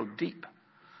refuge to go deep,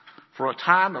 for a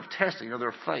time of testing of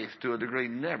their faith to a degree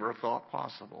never thought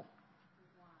possible.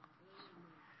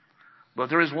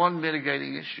 But there is one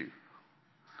mitigating issue.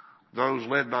 Those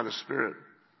led by the Spirit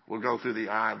will go through the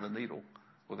eye of the needle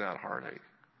without heartache.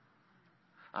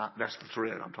 That's the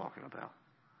thread I'm talking about.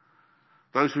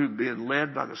 Those who've been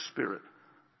led by the Spirit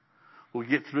will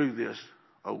get through this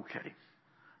okay.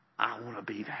 I want to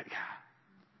be that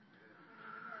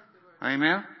guy.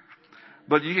 Amen?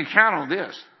 But you can count on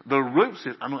this. The root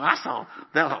system, I saw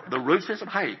the root system.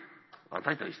 Hey, I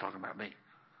think that he's talking about me.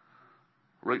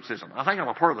 Root system. I think I'm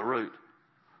a part of the root.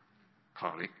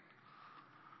 Connie.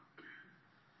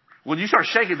 When you start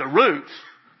shaking the roots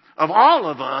of all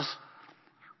of us,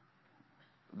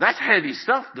 that's heavy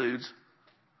stuff, dudes.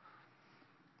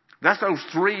 That's those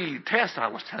 3 tests I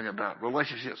was telling you about.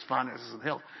 Relationships, finances, and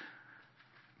health.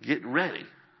 Get ready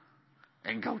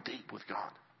and go deep with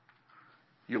God.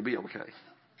 You'll be okay.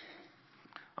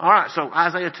 All right, so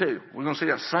Isaiah 2. We're going to see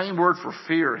that same word for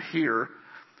fear here.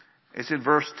 It's in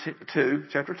verse 2,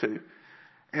 chapter 2.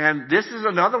 And this is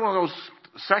another one of those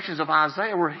sections of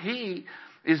Isaiah where he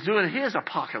is doing his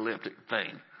apocalyptic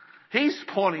thing. He's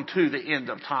pointing to the end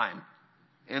of time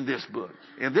in this book,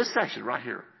 in this section right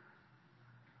here.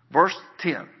 Verse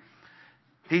 10.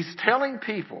 He's telling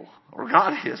people, or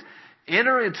God is,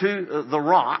 enter into the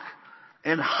rock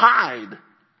and hide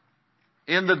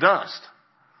in the dust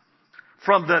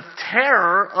from the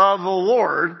terror of the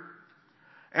Lord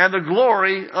and the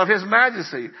glory of His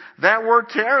majesty. That word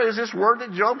terror is this word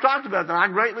that Job talked about, that I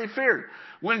greatly feared.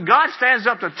 When God stands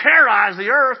up to terrorize the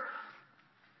earth,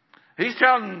 He's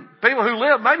telling people who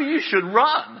live, maybe you should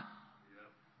run.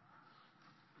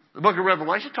 The book of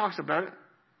Revelation talks about it.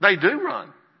 They do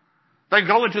run. They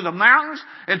go into the mountains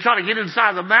and try to get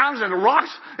inside the mountains and the rocks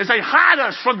and say, hide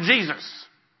us from Jesus.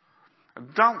 I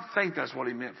don't think that's what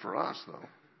He meant for us, though.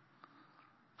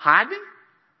 Hiding?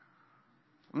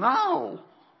 No.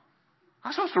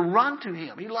 I'm supposed to run to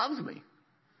Him. He loves me.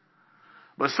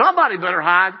 But somebody better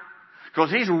hide,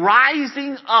 because He's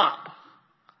rising up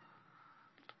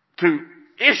to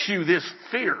issue this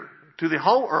fear to the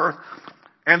whole earth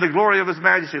and the glory of His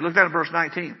majesty. Look down at verse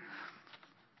 19.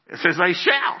 It says,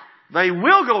 they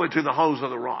will go into the holes of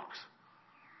the rocks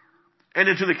and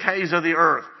into the caves of the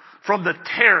earth from the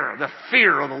terror, the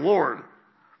fear of the Lord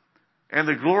and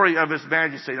the glory of His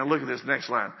majesty. Now look at this next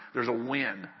line. There's a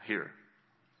when here.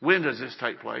 When does this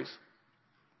take place?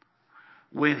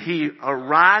 When He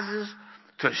arises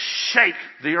to shake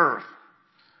the earth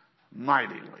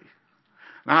mightily.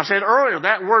 Now I said earlier,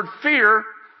 that word fear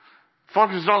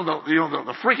focuses on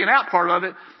the freaking out part of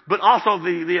it, but also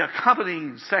the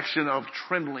accompanying section of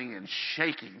trembling and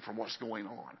shaking from what's going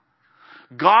on.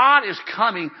 God is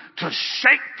coming to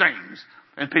shake things,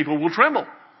 and people will tremble.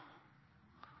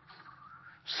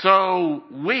 So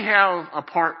we have a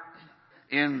part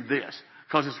in this,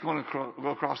 because it's going to go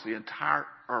across the entire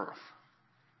earth.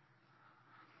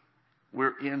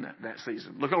 We're in that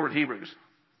season. Look over at Hebrews.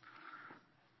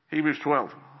 Hebrews 12.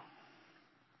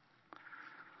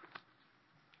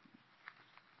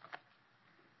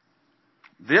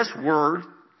 This word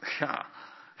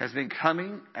has been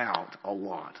coming out a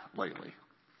lot lately.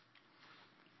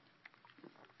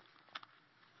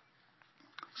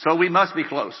 So we must be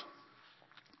close.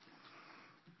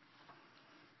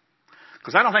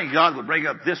 Because I don't think God would bring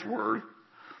up this word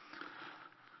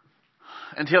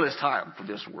until it's time for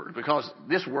this word. Because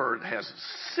this word has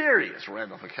serious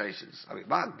ramifications. I mean,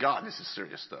 my God, this is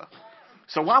serious stuff.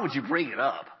 So why would you bring it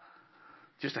up?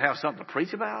 Just to have something to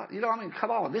preach about? You know, I mean,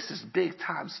 come on. This is big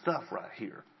time stuff right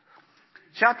here.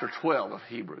 Chapter 12 of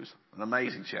Hebrews. An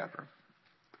amazing chapter.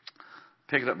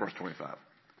 Pick it up, verse 25.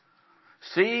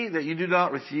 See that you do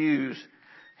not refuse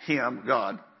Him,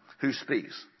 God, who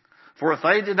speaks. For if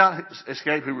they did not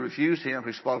escape who refused Him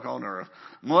who spoke on earth,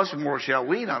 much more shall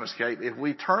we not escape if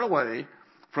we turn away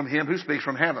from Him who speaks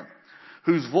from heaven,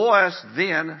 whose voice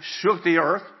then shook the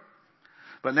earth.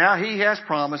 But now He has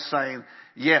promised, saying,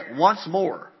 yet once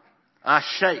more I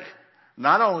shake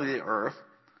not only the earth,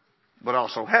 but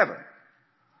also heaven.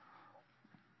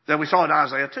 Then we saw in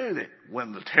Isaiah 2 that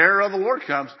when the terror of the Lord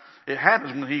comes, it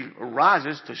happens when He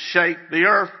arises to shake the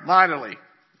earth mightily.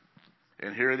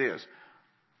 And here it is.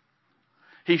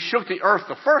 He shook the earth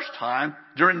the first time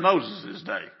during Moses'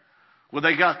 day, when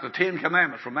they got the 10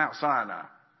 Commandments from Mount Sinai.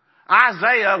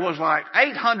 Isaiah was like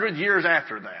 800 years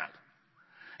after that.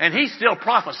 And he's still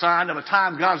prophesying of a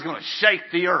time God's going to shake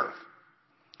the earth.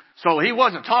 So he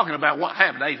wasn't talking about what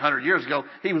happened 800 years ago.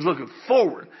 He was looking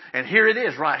forward. And here it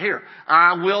is right here.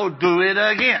 I will do it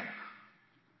again.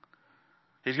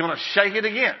 He's going to shake it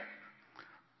again.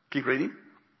 Keep reading.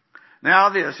 Now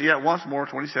this, yet once more,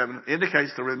 27,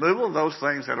 indicates the removal of those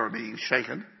things that are being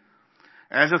shaken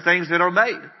as the things that are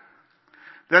made,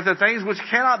 that the things which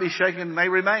cannot be shaken may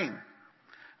remain.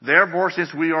 Therefore,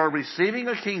 since we are receiving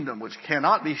a kingdom which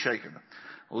cannot be shaken,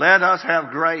 let us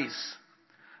have grace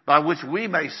by which we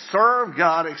may serve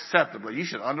God acceptably. You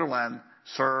should underline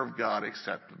serve God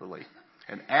acceptably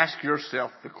and ask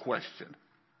yourself the question,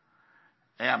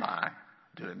 am I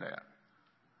doing that?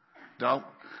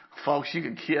 Folks, you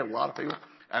can kid a lot of people,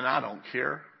 and I don't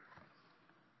care.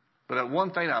 But at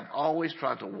one thing I've always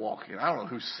tried to walk in. I don't know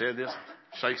who said this,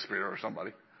 Shakespeare or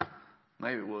somebody.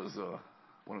 Maybe it was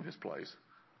one of his plays.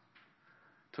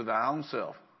 To thy own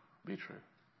self, be true.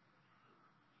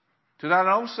 To thine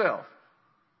own self,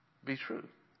 be true.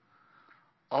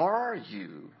 Are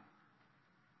you,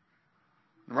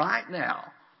 right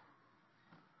now,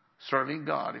 serving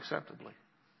God acceptably?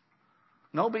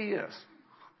 No BS.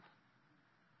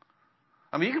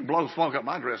 I mean, you can blow smoke up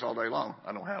my dress all day long.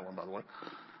 I don't have one, by the way.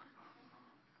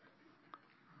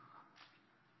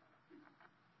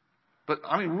 But,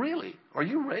 I mean, really, are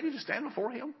you ready to stand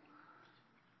before Him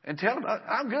and tell Him,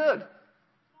 I'm good.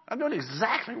 I'm doing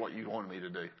exactly what you wanted me to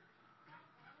do.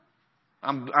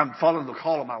 I'm following the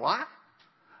call of my life.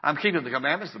 I'm keeping the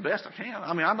commandments the best I can.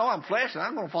 I mean, I know I'm flesh and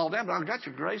I'm going to fall down, but I've got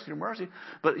your grace and your mercy.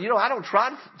 But, I don't try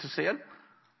to sin.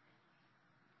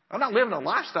 I'm not living a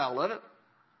lifestyle of it.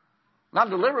 Not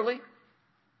deliberately.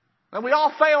 And we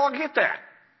all fail, I get that.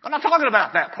 I'm not talking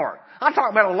about that part. I'm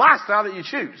talking about a lifestyle that you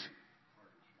choose.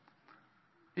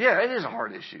 Yeah, it is a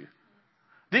hard issue.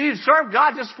 Do you serve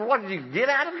God just for what you get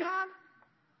out of God?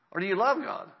 Or do you love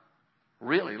God?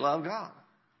 Really love God?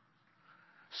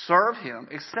 Serve Him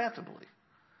acceptably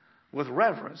with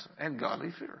reverence and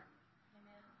godly fear.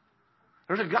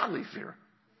 There's a godly fear.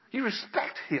 You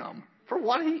respect Him for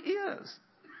what He is.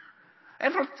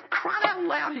 And for crying out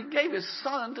loud, He gave His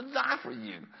Son to die for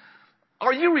you.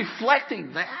 Are you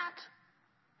reflecting that?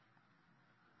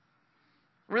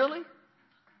 Really?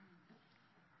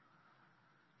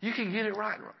 You can get it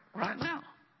right now.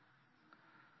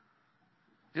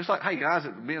 Just like, hey guys,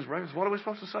 at the men's breakfast, what are we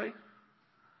supposed to say?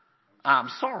 I'm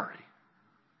sorry.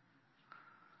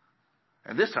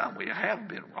 And this time we have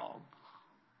been wrong.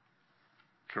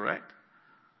 Correct?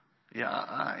 Yeah,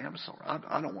 I am sorry.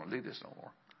 I don't want to do this no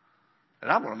more.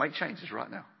 And I'm going to make changes right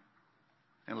now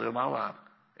and live my life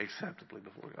acceptably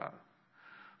before God.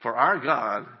 For our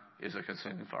God is a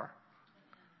consuming fire.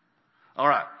 All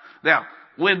right. Now,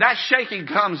 when that shaking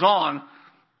comes on,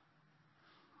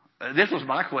 this was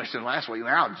my question last week.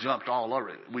 Now I jumped all over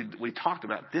it. We talked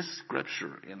about this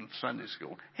scripture in Sunday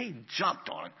school. He jumped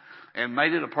on it and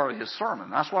made it a part of his sermon.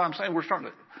 That's why I'm saying we're starting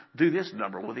to do this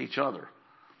number with each other.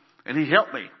 And he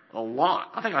helped me a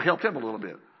lot. I think I helped him a little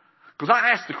bit. Because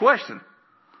I asked the question,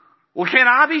 well, can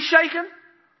I be shaken?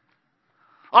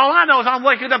 All I know is I'm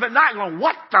waking up at night going,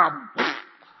 what the?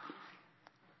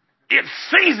 It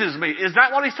seizes me. Is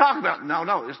that what he's talking about?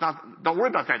 No, it's not. Don't worry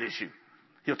about that issue.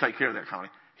 He'll take care of that, Connie.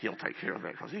 He'll take care of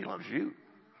that because He loves you.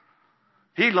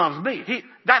 He loves me.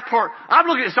 That part, I'm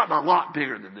looking at something a lot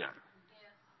bigger than that.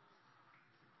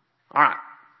 All right.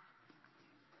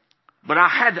 But I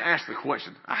had to ask the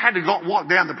question. I had to walk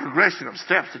down the progression of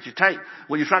steps that you take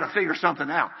when you try to figure something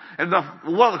out. And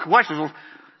one of the questions was,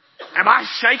 am I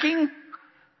shaking?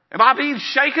 Am I being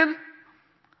shaken?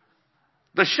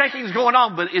 The shaking's going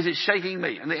on, but is it shaking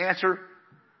me? And the answer,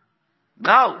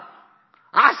 no.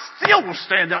 I still will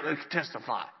stand up and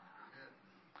testify.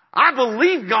 I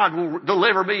believe God will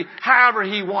deliver me however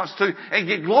He wants to and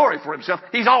get glory for Himself.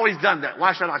 He's always done that.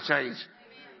 Why should I change?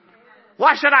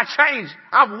 Why should I change?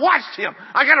 I've watched Him.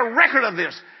 I got a record of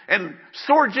this. And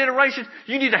sword generation,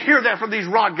 you need to hear that from these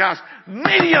rod guys.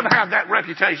 Many of them have that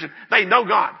reputation. They know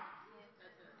God.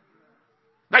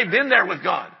 They've been there with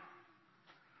God.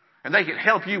 And they can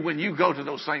help you when you go to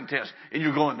those same tests and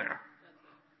you're going there.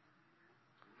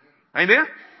 Amen?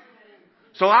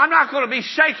 So I'm not going to be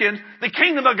shaken. The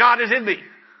kingdom of God is in me.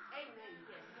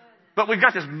 But we've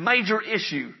got this major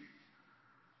issue.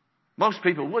 Most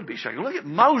people would be shaken. Look at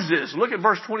Moses. Look at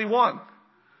verse 21.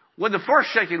 When the first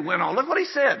shaking went on, look what he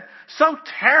said. So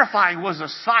terrifying was the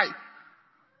sight.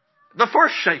 The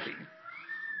first shaking.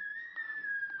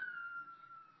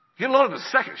 Get a load of the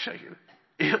second shaking.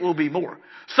 It will be more.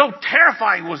 So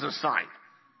terrifying was the sight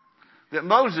that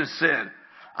Moses said,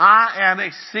 I am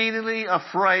exceedingly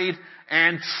afraid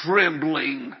and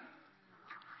trembling.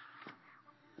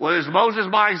 Well, is Moses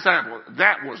my example?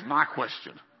 That was my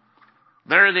question.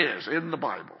 There it is in the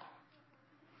Bible.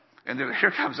 And then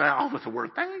here comes out with the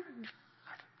word thank.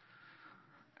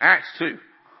 Acts 2.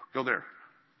 Go there.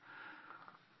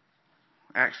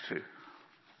 Acts 2.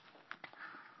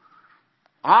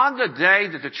 On the day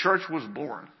that the church was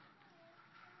born,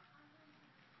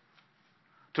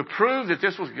 to prove that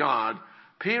this was God,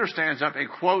 Peter stands up and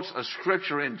quotes a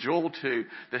scripture in Joel 2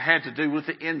 that had to do with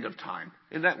the end of time.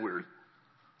 Isn't that weird?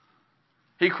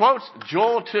 He quotes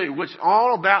Joel 2, which is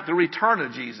all about the return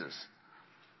of Jesus,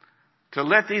 to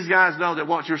let these guys know that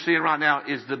what you're seeing right now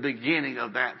is the beginning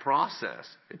of that process.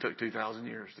 It took 2,000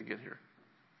 years to get here.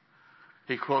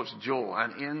 He quotes Joel,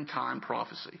 an end time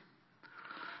prophecy.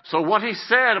 So what he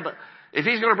said about, if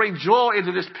he's going to bring Joel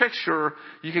into this picture,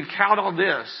 you can count on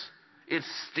this. It's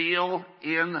still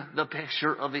in the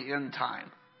picture of the end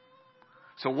time.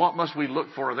 So what must we look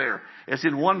for there? It's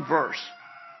in one verse.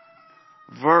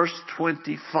 Verse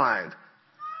 25.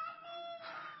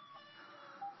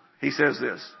 He says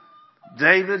this.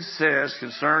 David says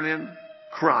concerning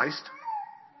Christ,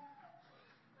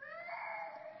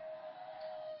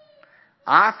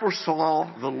 I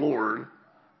foresaw the Lord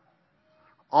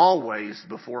always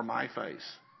before my face,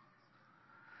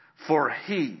 for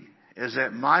he is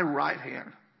at my right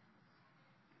hand.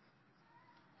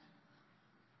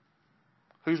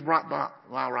 Who's right by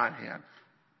my right hand?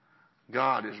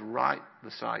 God is right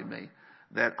beside me,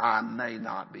 that I may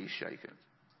not be shaken.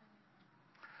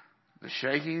 The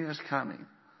shaking is coming.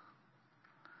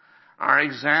 Our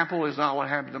example is not what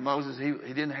happened to Moses.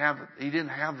 He didn't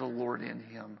have the Lord in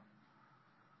him.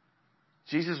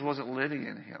 Jesus wasn't living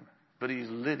in him, but he's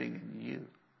living in you.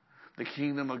 The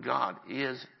kingdom of God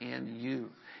is in you.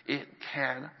 It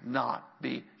cannot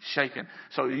be shaken.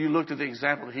 So you looked at the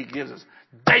example that he gives us.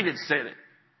 David said it.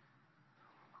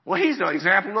 Well, he's the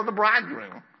example of the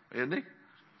bridegroom, isn't he?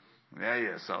 Yeah, he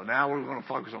is. So now we're going to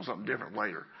focus on something different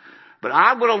later. But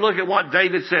I'm going to look at what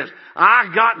David says.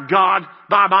 I got God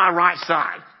by my right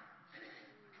side.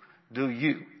 Do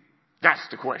you? That's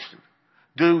the question.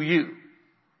 Do you?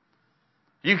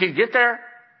 You can get there.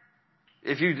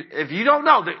 If you don't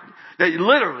know that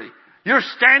literally you're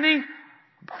standing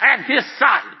at his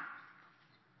side.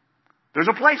 There's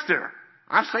a place there.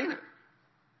 I've seen it.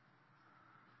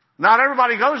 Not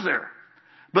everybody goes there.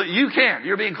 But you can.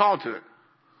 You're being called to it.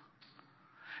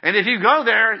 And if you go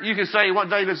there, you can say what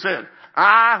David said.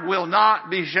 I will not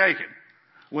be shaken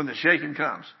when the shaking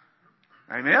comes.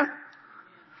 Amen?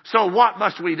 So what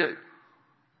must we do?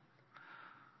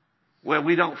 Well,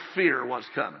 we don't fear what's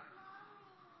coming.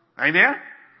 Amen?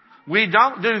 We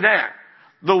don't do that.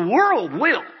 The world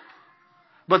will.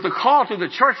 But the call to the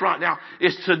church right now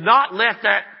is to not let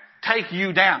that take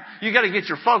you down. You got to get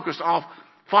your focus off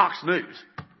Fox News.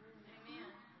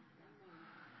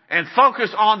 And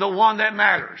focus on the one that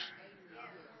matters.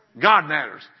 God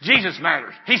matters. Jesus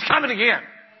matters. He's coming again.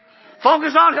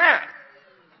 Focus on that.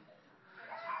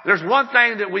 There's one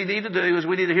thing that we need to do is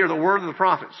we need to hear the word of the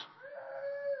prophets.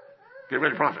 Get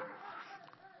ready, prophet.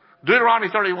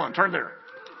 Deuteronomy 31. Turn there.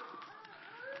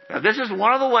 Now, this is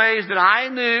one of the ways that I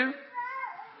knew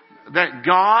that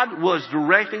God was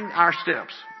directing our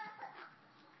steps.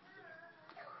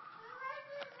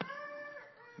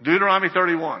 Deuteronomy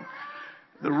 31.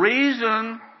 The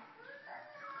reason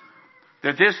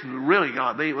that this really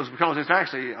got me was because it's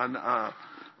actually a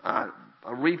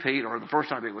repeat, or the first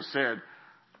time it was said.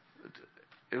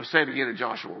 It was said again in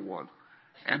Joshua 1.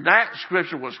 And that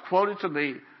scripture was quoted to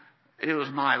me. It was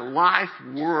my life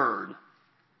word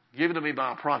given to me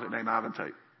by a prophet named Ivan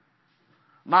Tate.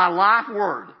 My life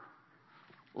word.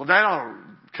 Well, that ought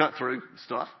to cut through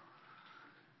stuff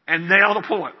and nail the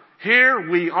point. Here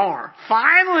we are.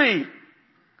 Finally,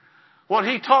 what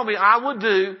he told me I would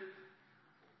do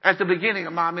at the beginning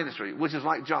of my ministry, which is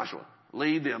like Joshua,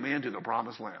 lead them into the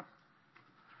promised land.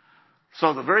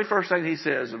 So the very first thing he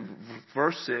says in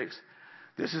verse 6,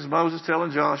 this is Moses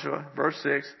telling Joshua, verse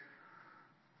 6,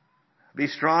 be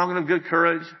strong and of good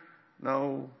courage.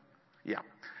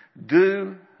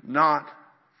 Do not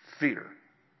fear,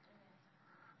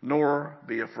 nor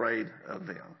be afraid of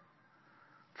them.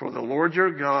 For the Lord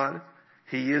your God,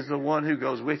 he is the one who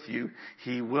goes with you.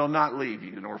 He will not leave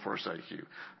you nor forsake you.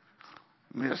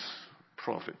 Miss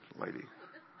Prophet Lady.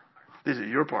 This is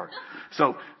your part.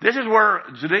 So this is where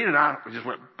Janine and I just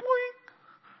went,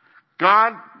 boing.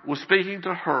 God was speaking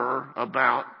to her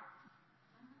about,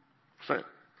 say it.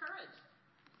 Courage.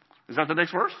 Is that the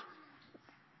next verse?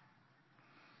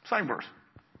 Same verse.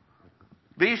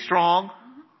 Be strong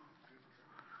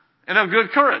and of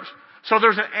good courage. So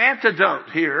there's an antidote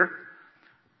here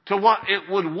to what it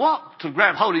would want to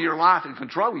grab hold of your life and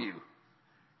control you.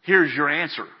 Here's your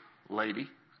answer, lady.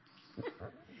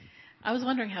 I was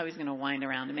wondering how he's going to wind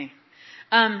around to me.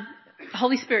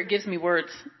 Holy Spirit gives me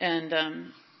words,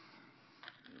 and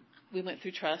we went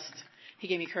through trust. He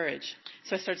gave me courage.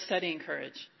 So I started studying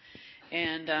courage.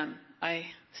 And I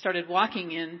started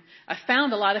walking I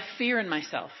found a lot of fear in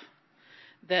myself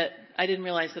that I didn't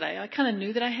realize that I kind of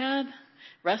knew that I had.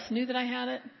 Russ knew that I had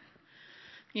it.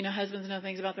 You know, husbands know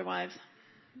things about their wives.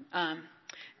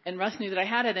 And Russ knew that I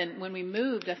had it. And when we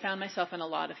moved, I found myself in a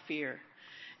lot of fear.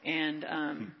 And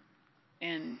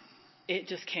it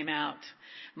just came out.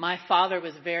 My father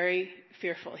was very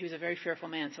fearful. He was a very fearful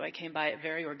man. So I came by it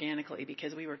very organically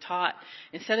because we were taught,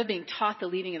 instead of being taught the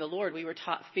leading of the Lord, we were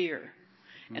taught fear.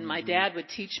 And my dad would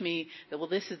teach me that, well,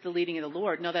 this is the leading of the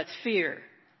Lord. No, that's fear.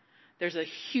 There's a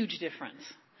huge difference.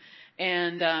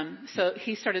 And so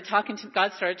God started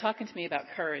talking to me about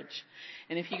courage.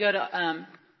 And if you go to,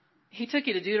 he took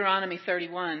you to Deuteronomy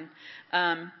 31.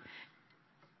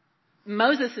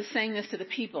 Moses is saying this to the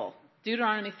people.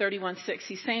 Deuteronomy 31:6.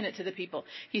 He's saying it to the people.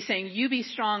 He's saying, you be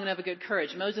strong and of a good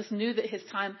courage. Moses knew that his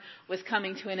time was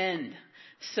coming to an end.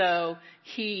 So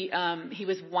he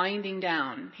was winding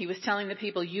down. He was telling the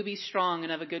people, you be strong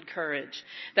and of a good courage.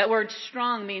 That word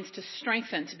strong means to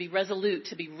strengthen, to be resolute,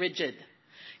 to be rigid.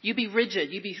 You be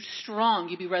rigid, you be strong,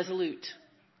 you be resolute.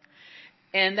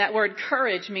 And that word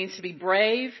courage means to be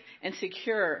brave and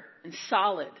secure and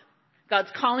solid.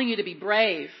 God's calling you to be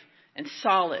brave and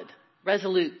solid,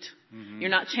 resolute. Mm-hmm.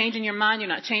 You're not changing your mind. You're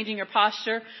not changing your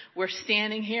posture. We're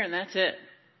standing here and that's it.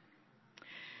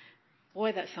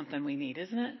 Boy, that's something we need,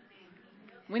 isn't it?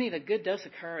 We need a good dose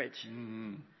of courage.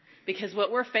 Mm-hmm. Because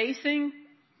what we're facing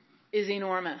is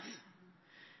enormous.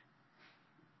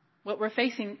 What we're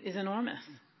facing is enormous.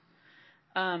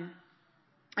 And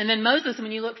then Moses,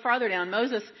 when you look farther down,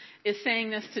 Moses is saying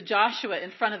this to Joshua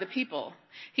in front of the people.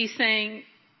 He's saying,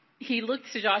 he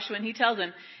looks to Joshua and he tells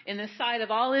him, in the sight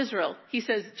of all Israel, he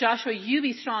says, Joshua, you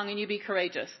be strong and you be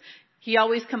courageous. He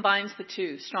always combines the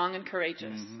two, strong and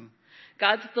courageous. Mm-hmm.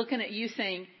 God's looking at you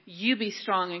saying, you be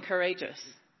strong and courageous.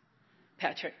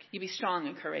 Patrick, you be strong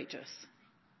and courageous.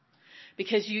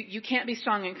 Because you can't be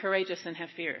strong and courageous and have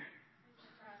fear.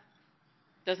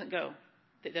 Doesn't go.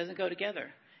 It doesn't go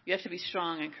together. You have to be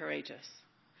strong and courageous.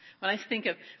 When I think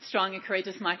of strong and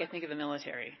courageous, Mike, I think of the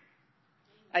military.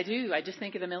 I do. I just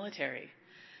think of the military.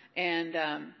 And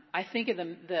I think of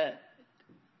the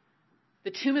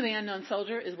Tomb of the Unknown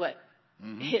Soldier is what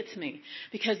hits me.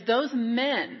 Because those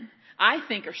men, I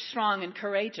think, are strong and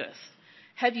courageous.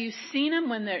 Have you seen them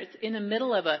when they're in the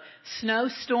middle of a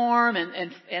snowstorm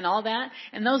and all that?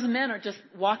 And those men are just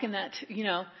walking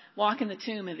the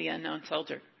tomb of the unknown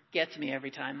soldier. Gets me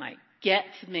every time, Mike.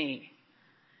 Gets me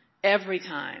every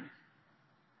time.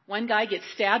 One guy gets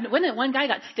stabbed. Wasn't it one guy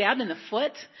got stabbed in the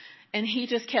foot and he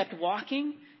just kept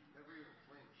walking?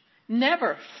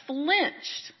 Never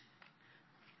flinched.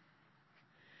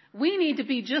 We need to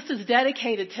be just as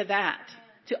dedicated to that,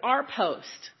 to our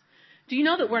post. Do you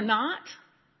know that we're not?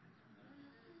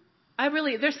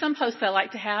 There's some posts I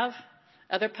like to have.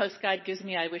 Other posts God gives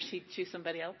me, I wish he'd choose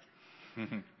somebody else.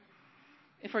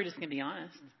 If we're just going to be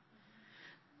honest.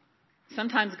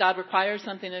 Sometimes God requires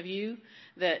something of you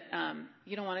that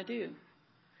you don't want to do.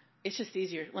 It's just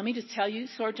easier. Let me just tell you,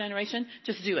 Sword Generation,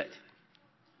 just do it.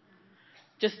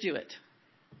 Just do it.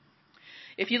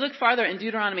 If you look farther in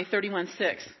Deuteronomy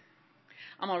 31:6,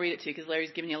 I'm going to read it to you because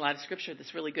Larry's giving you a lot of scripture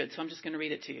that's really good, so I'm just going to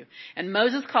read it to you. And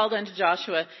Moses called unto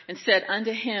Joshua and said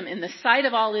unto him, in the sight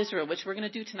of all Israel, which we're going to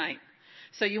do tonight.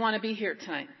 So you want to be here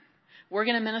tonight. We're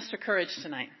going to minister courage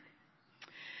tonight.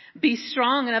 Be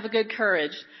strong and of a good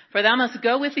courage, for thou must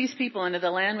go with these people into the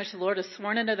land which the Lord has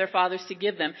sworn unto their fathers to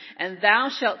give them, and thou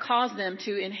shalt cause them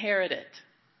to inherit it.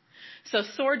 So,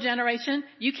 Sword Generation,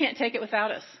 you can't take it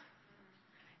without us.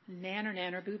 Nanner,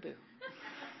 nanner, boo-boo.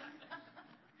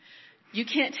 You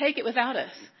can't take it without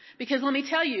us. Because let me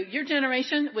tell you, your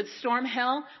generation would storm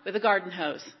hell with a garden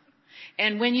hose.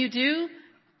 And when you do,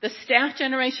 the staff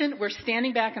generation, we're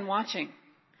standing back and watching.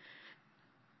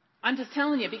 I'm just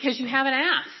telling you, because you haven't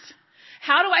asked.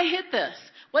 How do I hit this?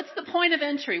 What's the point of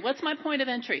entry? What's my point of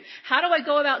entry? How do I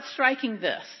go about striking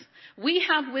this? We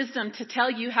have wisdom to tell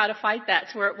you how to fight that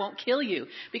so where it won't kill you.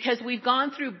 Because we've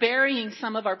gone through burying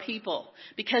some of our people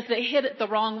because they hit it the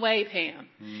wrong way, Pam.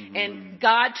 Mm-hmm. And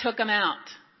God took them out.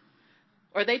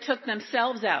 Or they took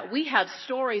themselves out. We have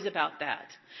stories about that.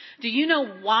 Do you know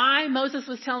why Moses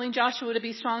was telling Joshua to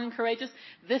be strong and courageous?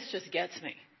 This just gets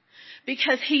me.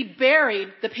 Because he buried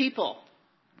the people.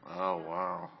 Oh,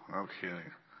 wow. No kidding.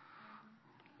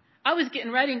 I was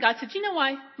getting ready and God said, you know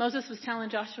why Moses was telling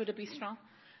Joshua to be strong?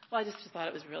 Well, I just thought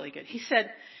it was really good. He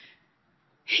said,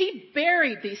 he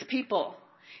buried these people.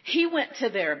 He went to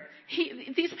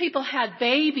these people had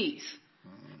babies.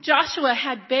 Joshua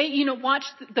had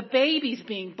watched the babies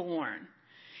being born.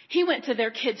 He went to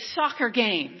their kids' soccer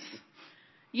games.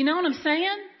 You know what I'm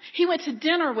saying? He went to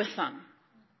dinner with them.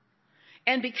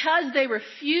 And because they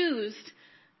refused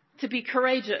to be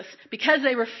courageous, because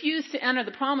they refused to enter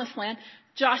the promised land,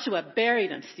 Joshua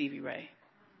buried them, Stevie Ray.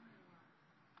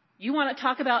 You want to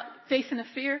talk about facing a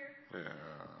fear? Yeah.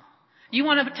 You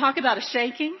want to talk about a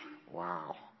shaking?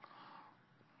 Wow.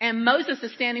 And Moses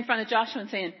is standing in front of Joshua and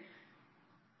saying,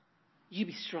 you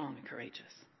be strong and courageous.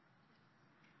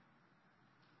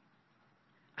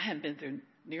 I haven't been through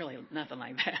nearly nothing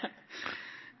like that.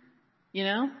 You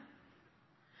know?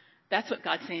 That's what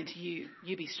God's saying to you.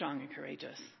 You be strong and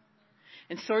courageous.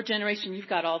 In Sword Generation, you've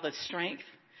got all the strength,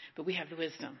 but we have the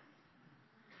wisdom.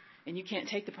 And you can't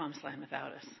take the promised land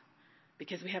without us.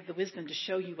 Because we have the wisdom to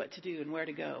show you what to do and where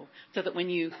to go. So that when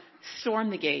you storm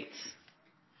the gates,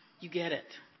 you get it.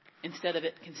 Instead of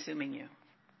it consuming you.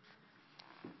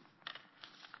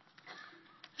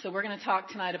 So we're going to talk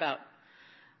tonight about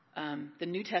the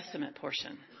New Testament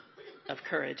portion of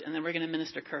courage. And then we're going to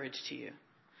minister courage to you.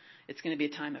 It's going to be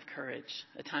a time of courage.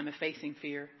 A time of facing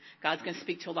fear. God's going to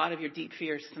speak to a lot of your deep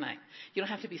fears tonight. You don't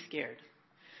have to be scared.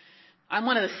 I'm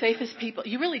one of the safest people.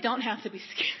 You really don't have to be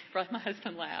scared. My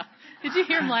husband laughed. Did you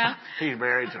hear him laugh? He's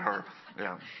married to her.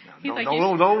 Yeah. Like,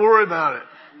 Don't worry about it.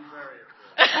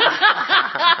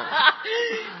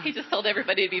 He just told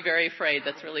everybody to be very afraid.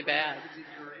 That's really bad.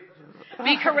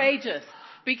 Be courageous.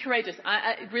 Be courageous.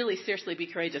 I really, seriously, be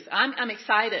courageous. I'm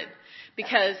excited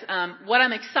because what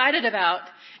I'm excited about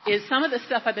is some of the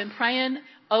stuff I've been praying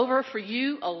over for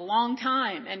you a long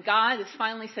time, and God has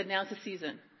finally said, "Now's the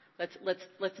season.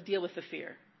 Let's deal with the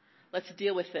fear. Let's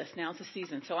deal with this. Now's the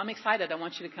season." So I'm excited. I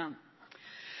want you to come.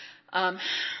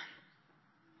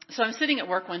 So I'm sitting at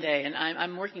work one day, and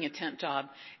I'm working a temp job,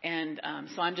 and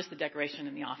so I'm just the decoration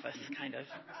in the office, kind of.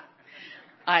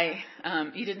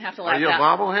 You didn't have to laugh. Are you a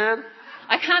bobblehead?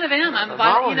 I kind of am. I'm, a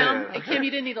bobblehead. Okay. Kim,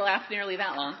 you didn't need to laugh nearly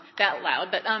that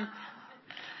loud, but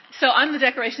so I'm the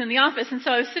decoration in the office, and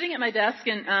so I was sitting at my desk,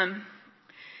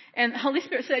 and Holy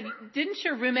Spirit said, "Didn't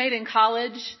your roommate in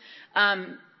college,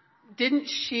 didn't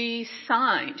she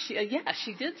sign?" Yeah,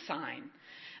 she did sign.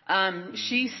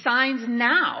 She signs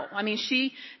now. I mean,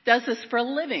 she does this for a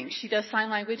living. She does sign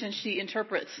language and she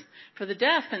interprets for the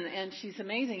deaf, and she's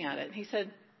amazing at it. And he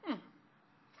said,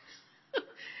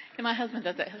 and my husband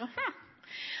does that. I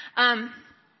go,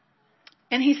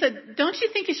 and he said, "Don't you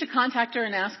think you should contact her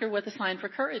and ask her what the sign for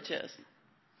courage is?"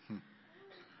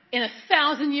 In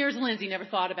 1,000 years, Lindsay never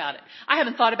thought about it. I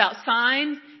haven't thought about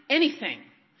signs, anything.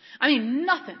 I mean,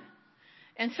 nothing.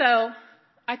 And so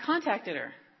I contacted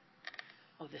her.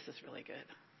 Oh, this is really good.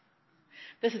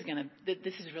 This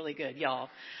is really good, y'all.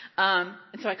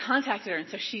 And so I contacted her, and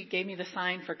so she gave me the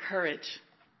sign for courage.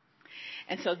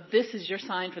 And so this is your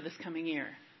sign for this coming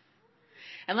year.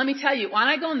 And let me tell you, when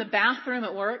I go in the bathroom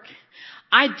at work,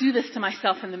 I do this to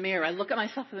myself in the mirror. I look at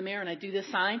myself in the mirror and I do this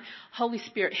sign. Holy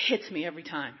Spirit hits me every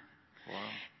time. Wow.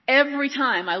 Every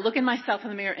time I look at myself in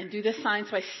the mirror and do this sign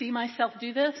so I see myself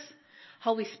do this,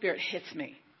 Holy Spirit hits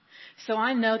me. So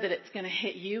I know that it's going to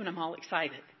hit you, and I'm all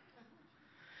excited.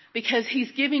 Because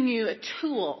He's giving you a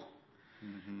tool.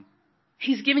 Mm-hmm.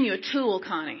 He's giving you a tool,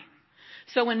 Connie.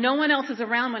 So when no one else is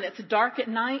around, when it's dark at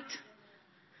night,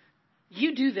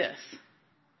 you do this.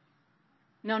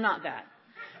 No, not that.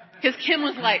 Because Kim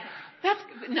was like,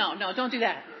 no, don't do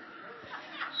that.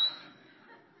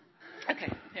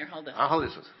 Okay, here, hold this. I'll hold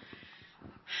this.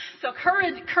 So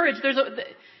courage,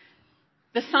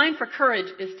 the sign for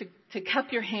courage is to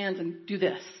cup your hands and do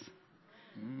this.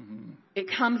 Mm-hmm. It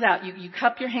comes out. You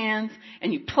cup your hands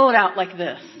and you pull it out like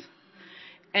this.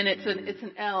 And it's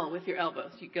an L with your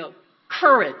elbows. You go,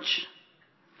 courage.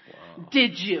 Wow.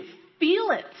 Did you feel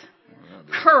it?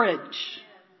 Yeah, courage.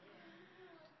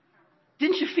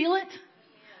 Didn't you feel it?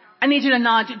 I need you to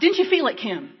nod. Didn't you feel it,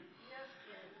 Kim?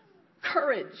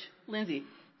 Courage. Lindsay.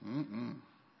 Mm-mm.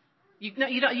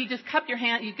 You just cup your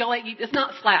hand. You go like, it's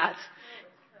not flat.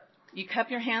 You cup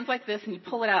your hands like this and you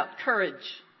pull it out.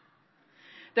 Courage.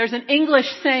 There's an English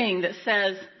saying that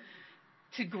says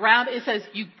it says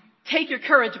you take your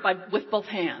courage with both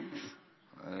hands.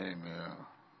 Amen.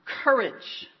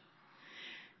 Courage.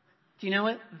 Do you know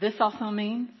what this also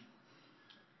means?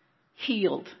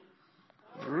 Healed.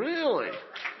 Really?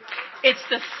 It's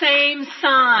the same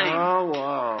sign. Oh,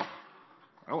 wow.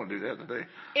 I want to do that today.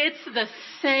 It's the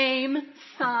same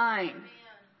sign.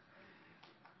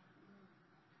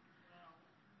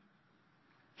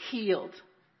 Healed.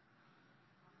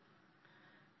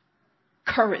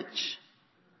 Courage.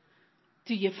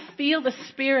 Do you feel the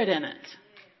Spirit in it?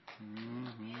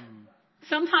 Mm-hmm.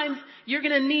 Sometimes you're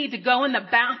going to need to go in the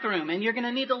bathroom and you're going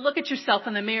to need to look at yourself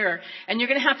in the mirror and you're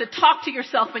going to have to talk to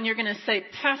yourself and you're going to say,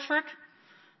 Patrick,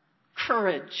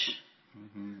 courage.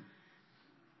 Mm-hmm.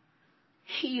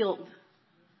 Healed.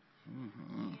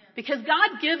 Because God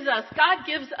gives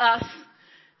us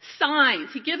signs.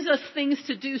 He gives us things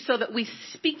to do so that we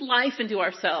speak life into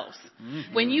ourselves.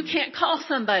 When you can't call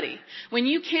somebody, when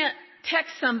you can't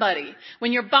text somebody,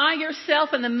 when you're by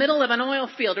yourself in the middle of an oil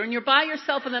field, or when you're by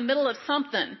yourself in the middle of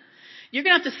something, you're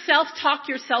going to have to self-talk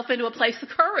yourself into a place of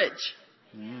courage.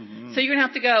 So you're going to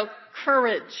have to go,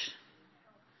 courage.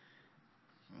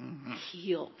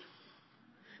 Healed.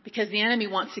 Because the enemy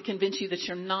wants to convince you that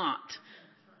you're not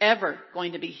ever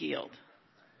going to be healed.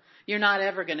 You're not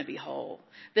ever going to be whole.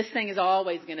 This thing is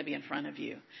always going to be in front of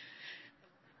you.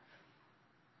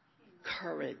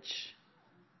 Courage.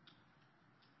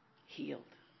 Healed.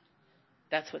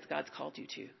 That's what God's called you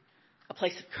to. A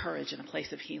place of courage and a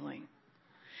place of healing.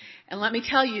 And let me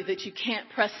tell you that you can't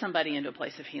press somebody into a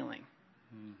place of healing.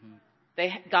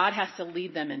 God has to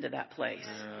lead them into that place.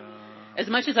 As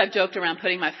much as I've joked around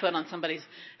putting my foot on somebody's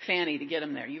fanny to get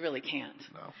them there, you really can't.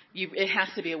 No. It has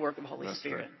to be a work of Holy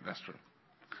Spirit. True. That's true.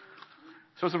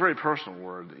 So it's a very personal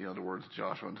word, the words of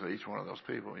Joshua, and to each one of those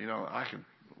people.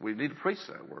 We need to preach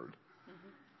that word,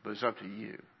 but it's up to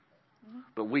you.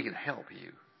 But we can help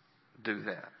you do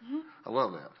that. I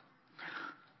love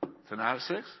that. Tonight at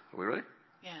 6, are we ready?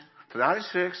 Yeah. Tonight at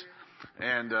 6,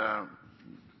 and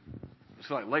it's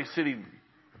like Lake City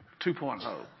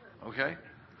 2.0, okay?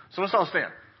 So let's all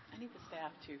stand. I need the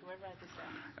staff too. Whoever has the staff.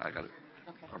 I got it.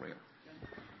 Okay. I'll bring it.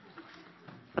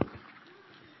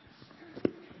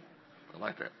 I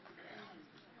like that.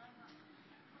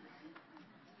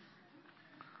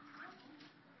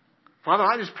 Father,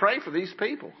 I just pray for these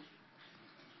people.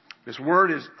 This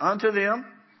word is unto them.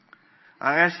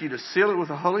 I ask you to seal it with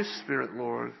the Holy Spirit,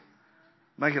 Lord.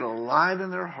 Make it alive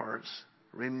in their hearts.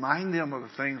 Remind them of the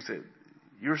things that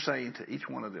you're saying to each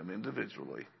one of them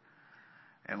individually.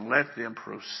 And let them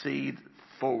proceed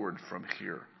forward from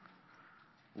here.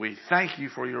 We thank you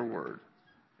for your word.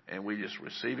 And we just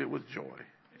receive it with joy.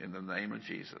 In the name of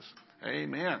Jesus.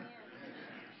 Amen.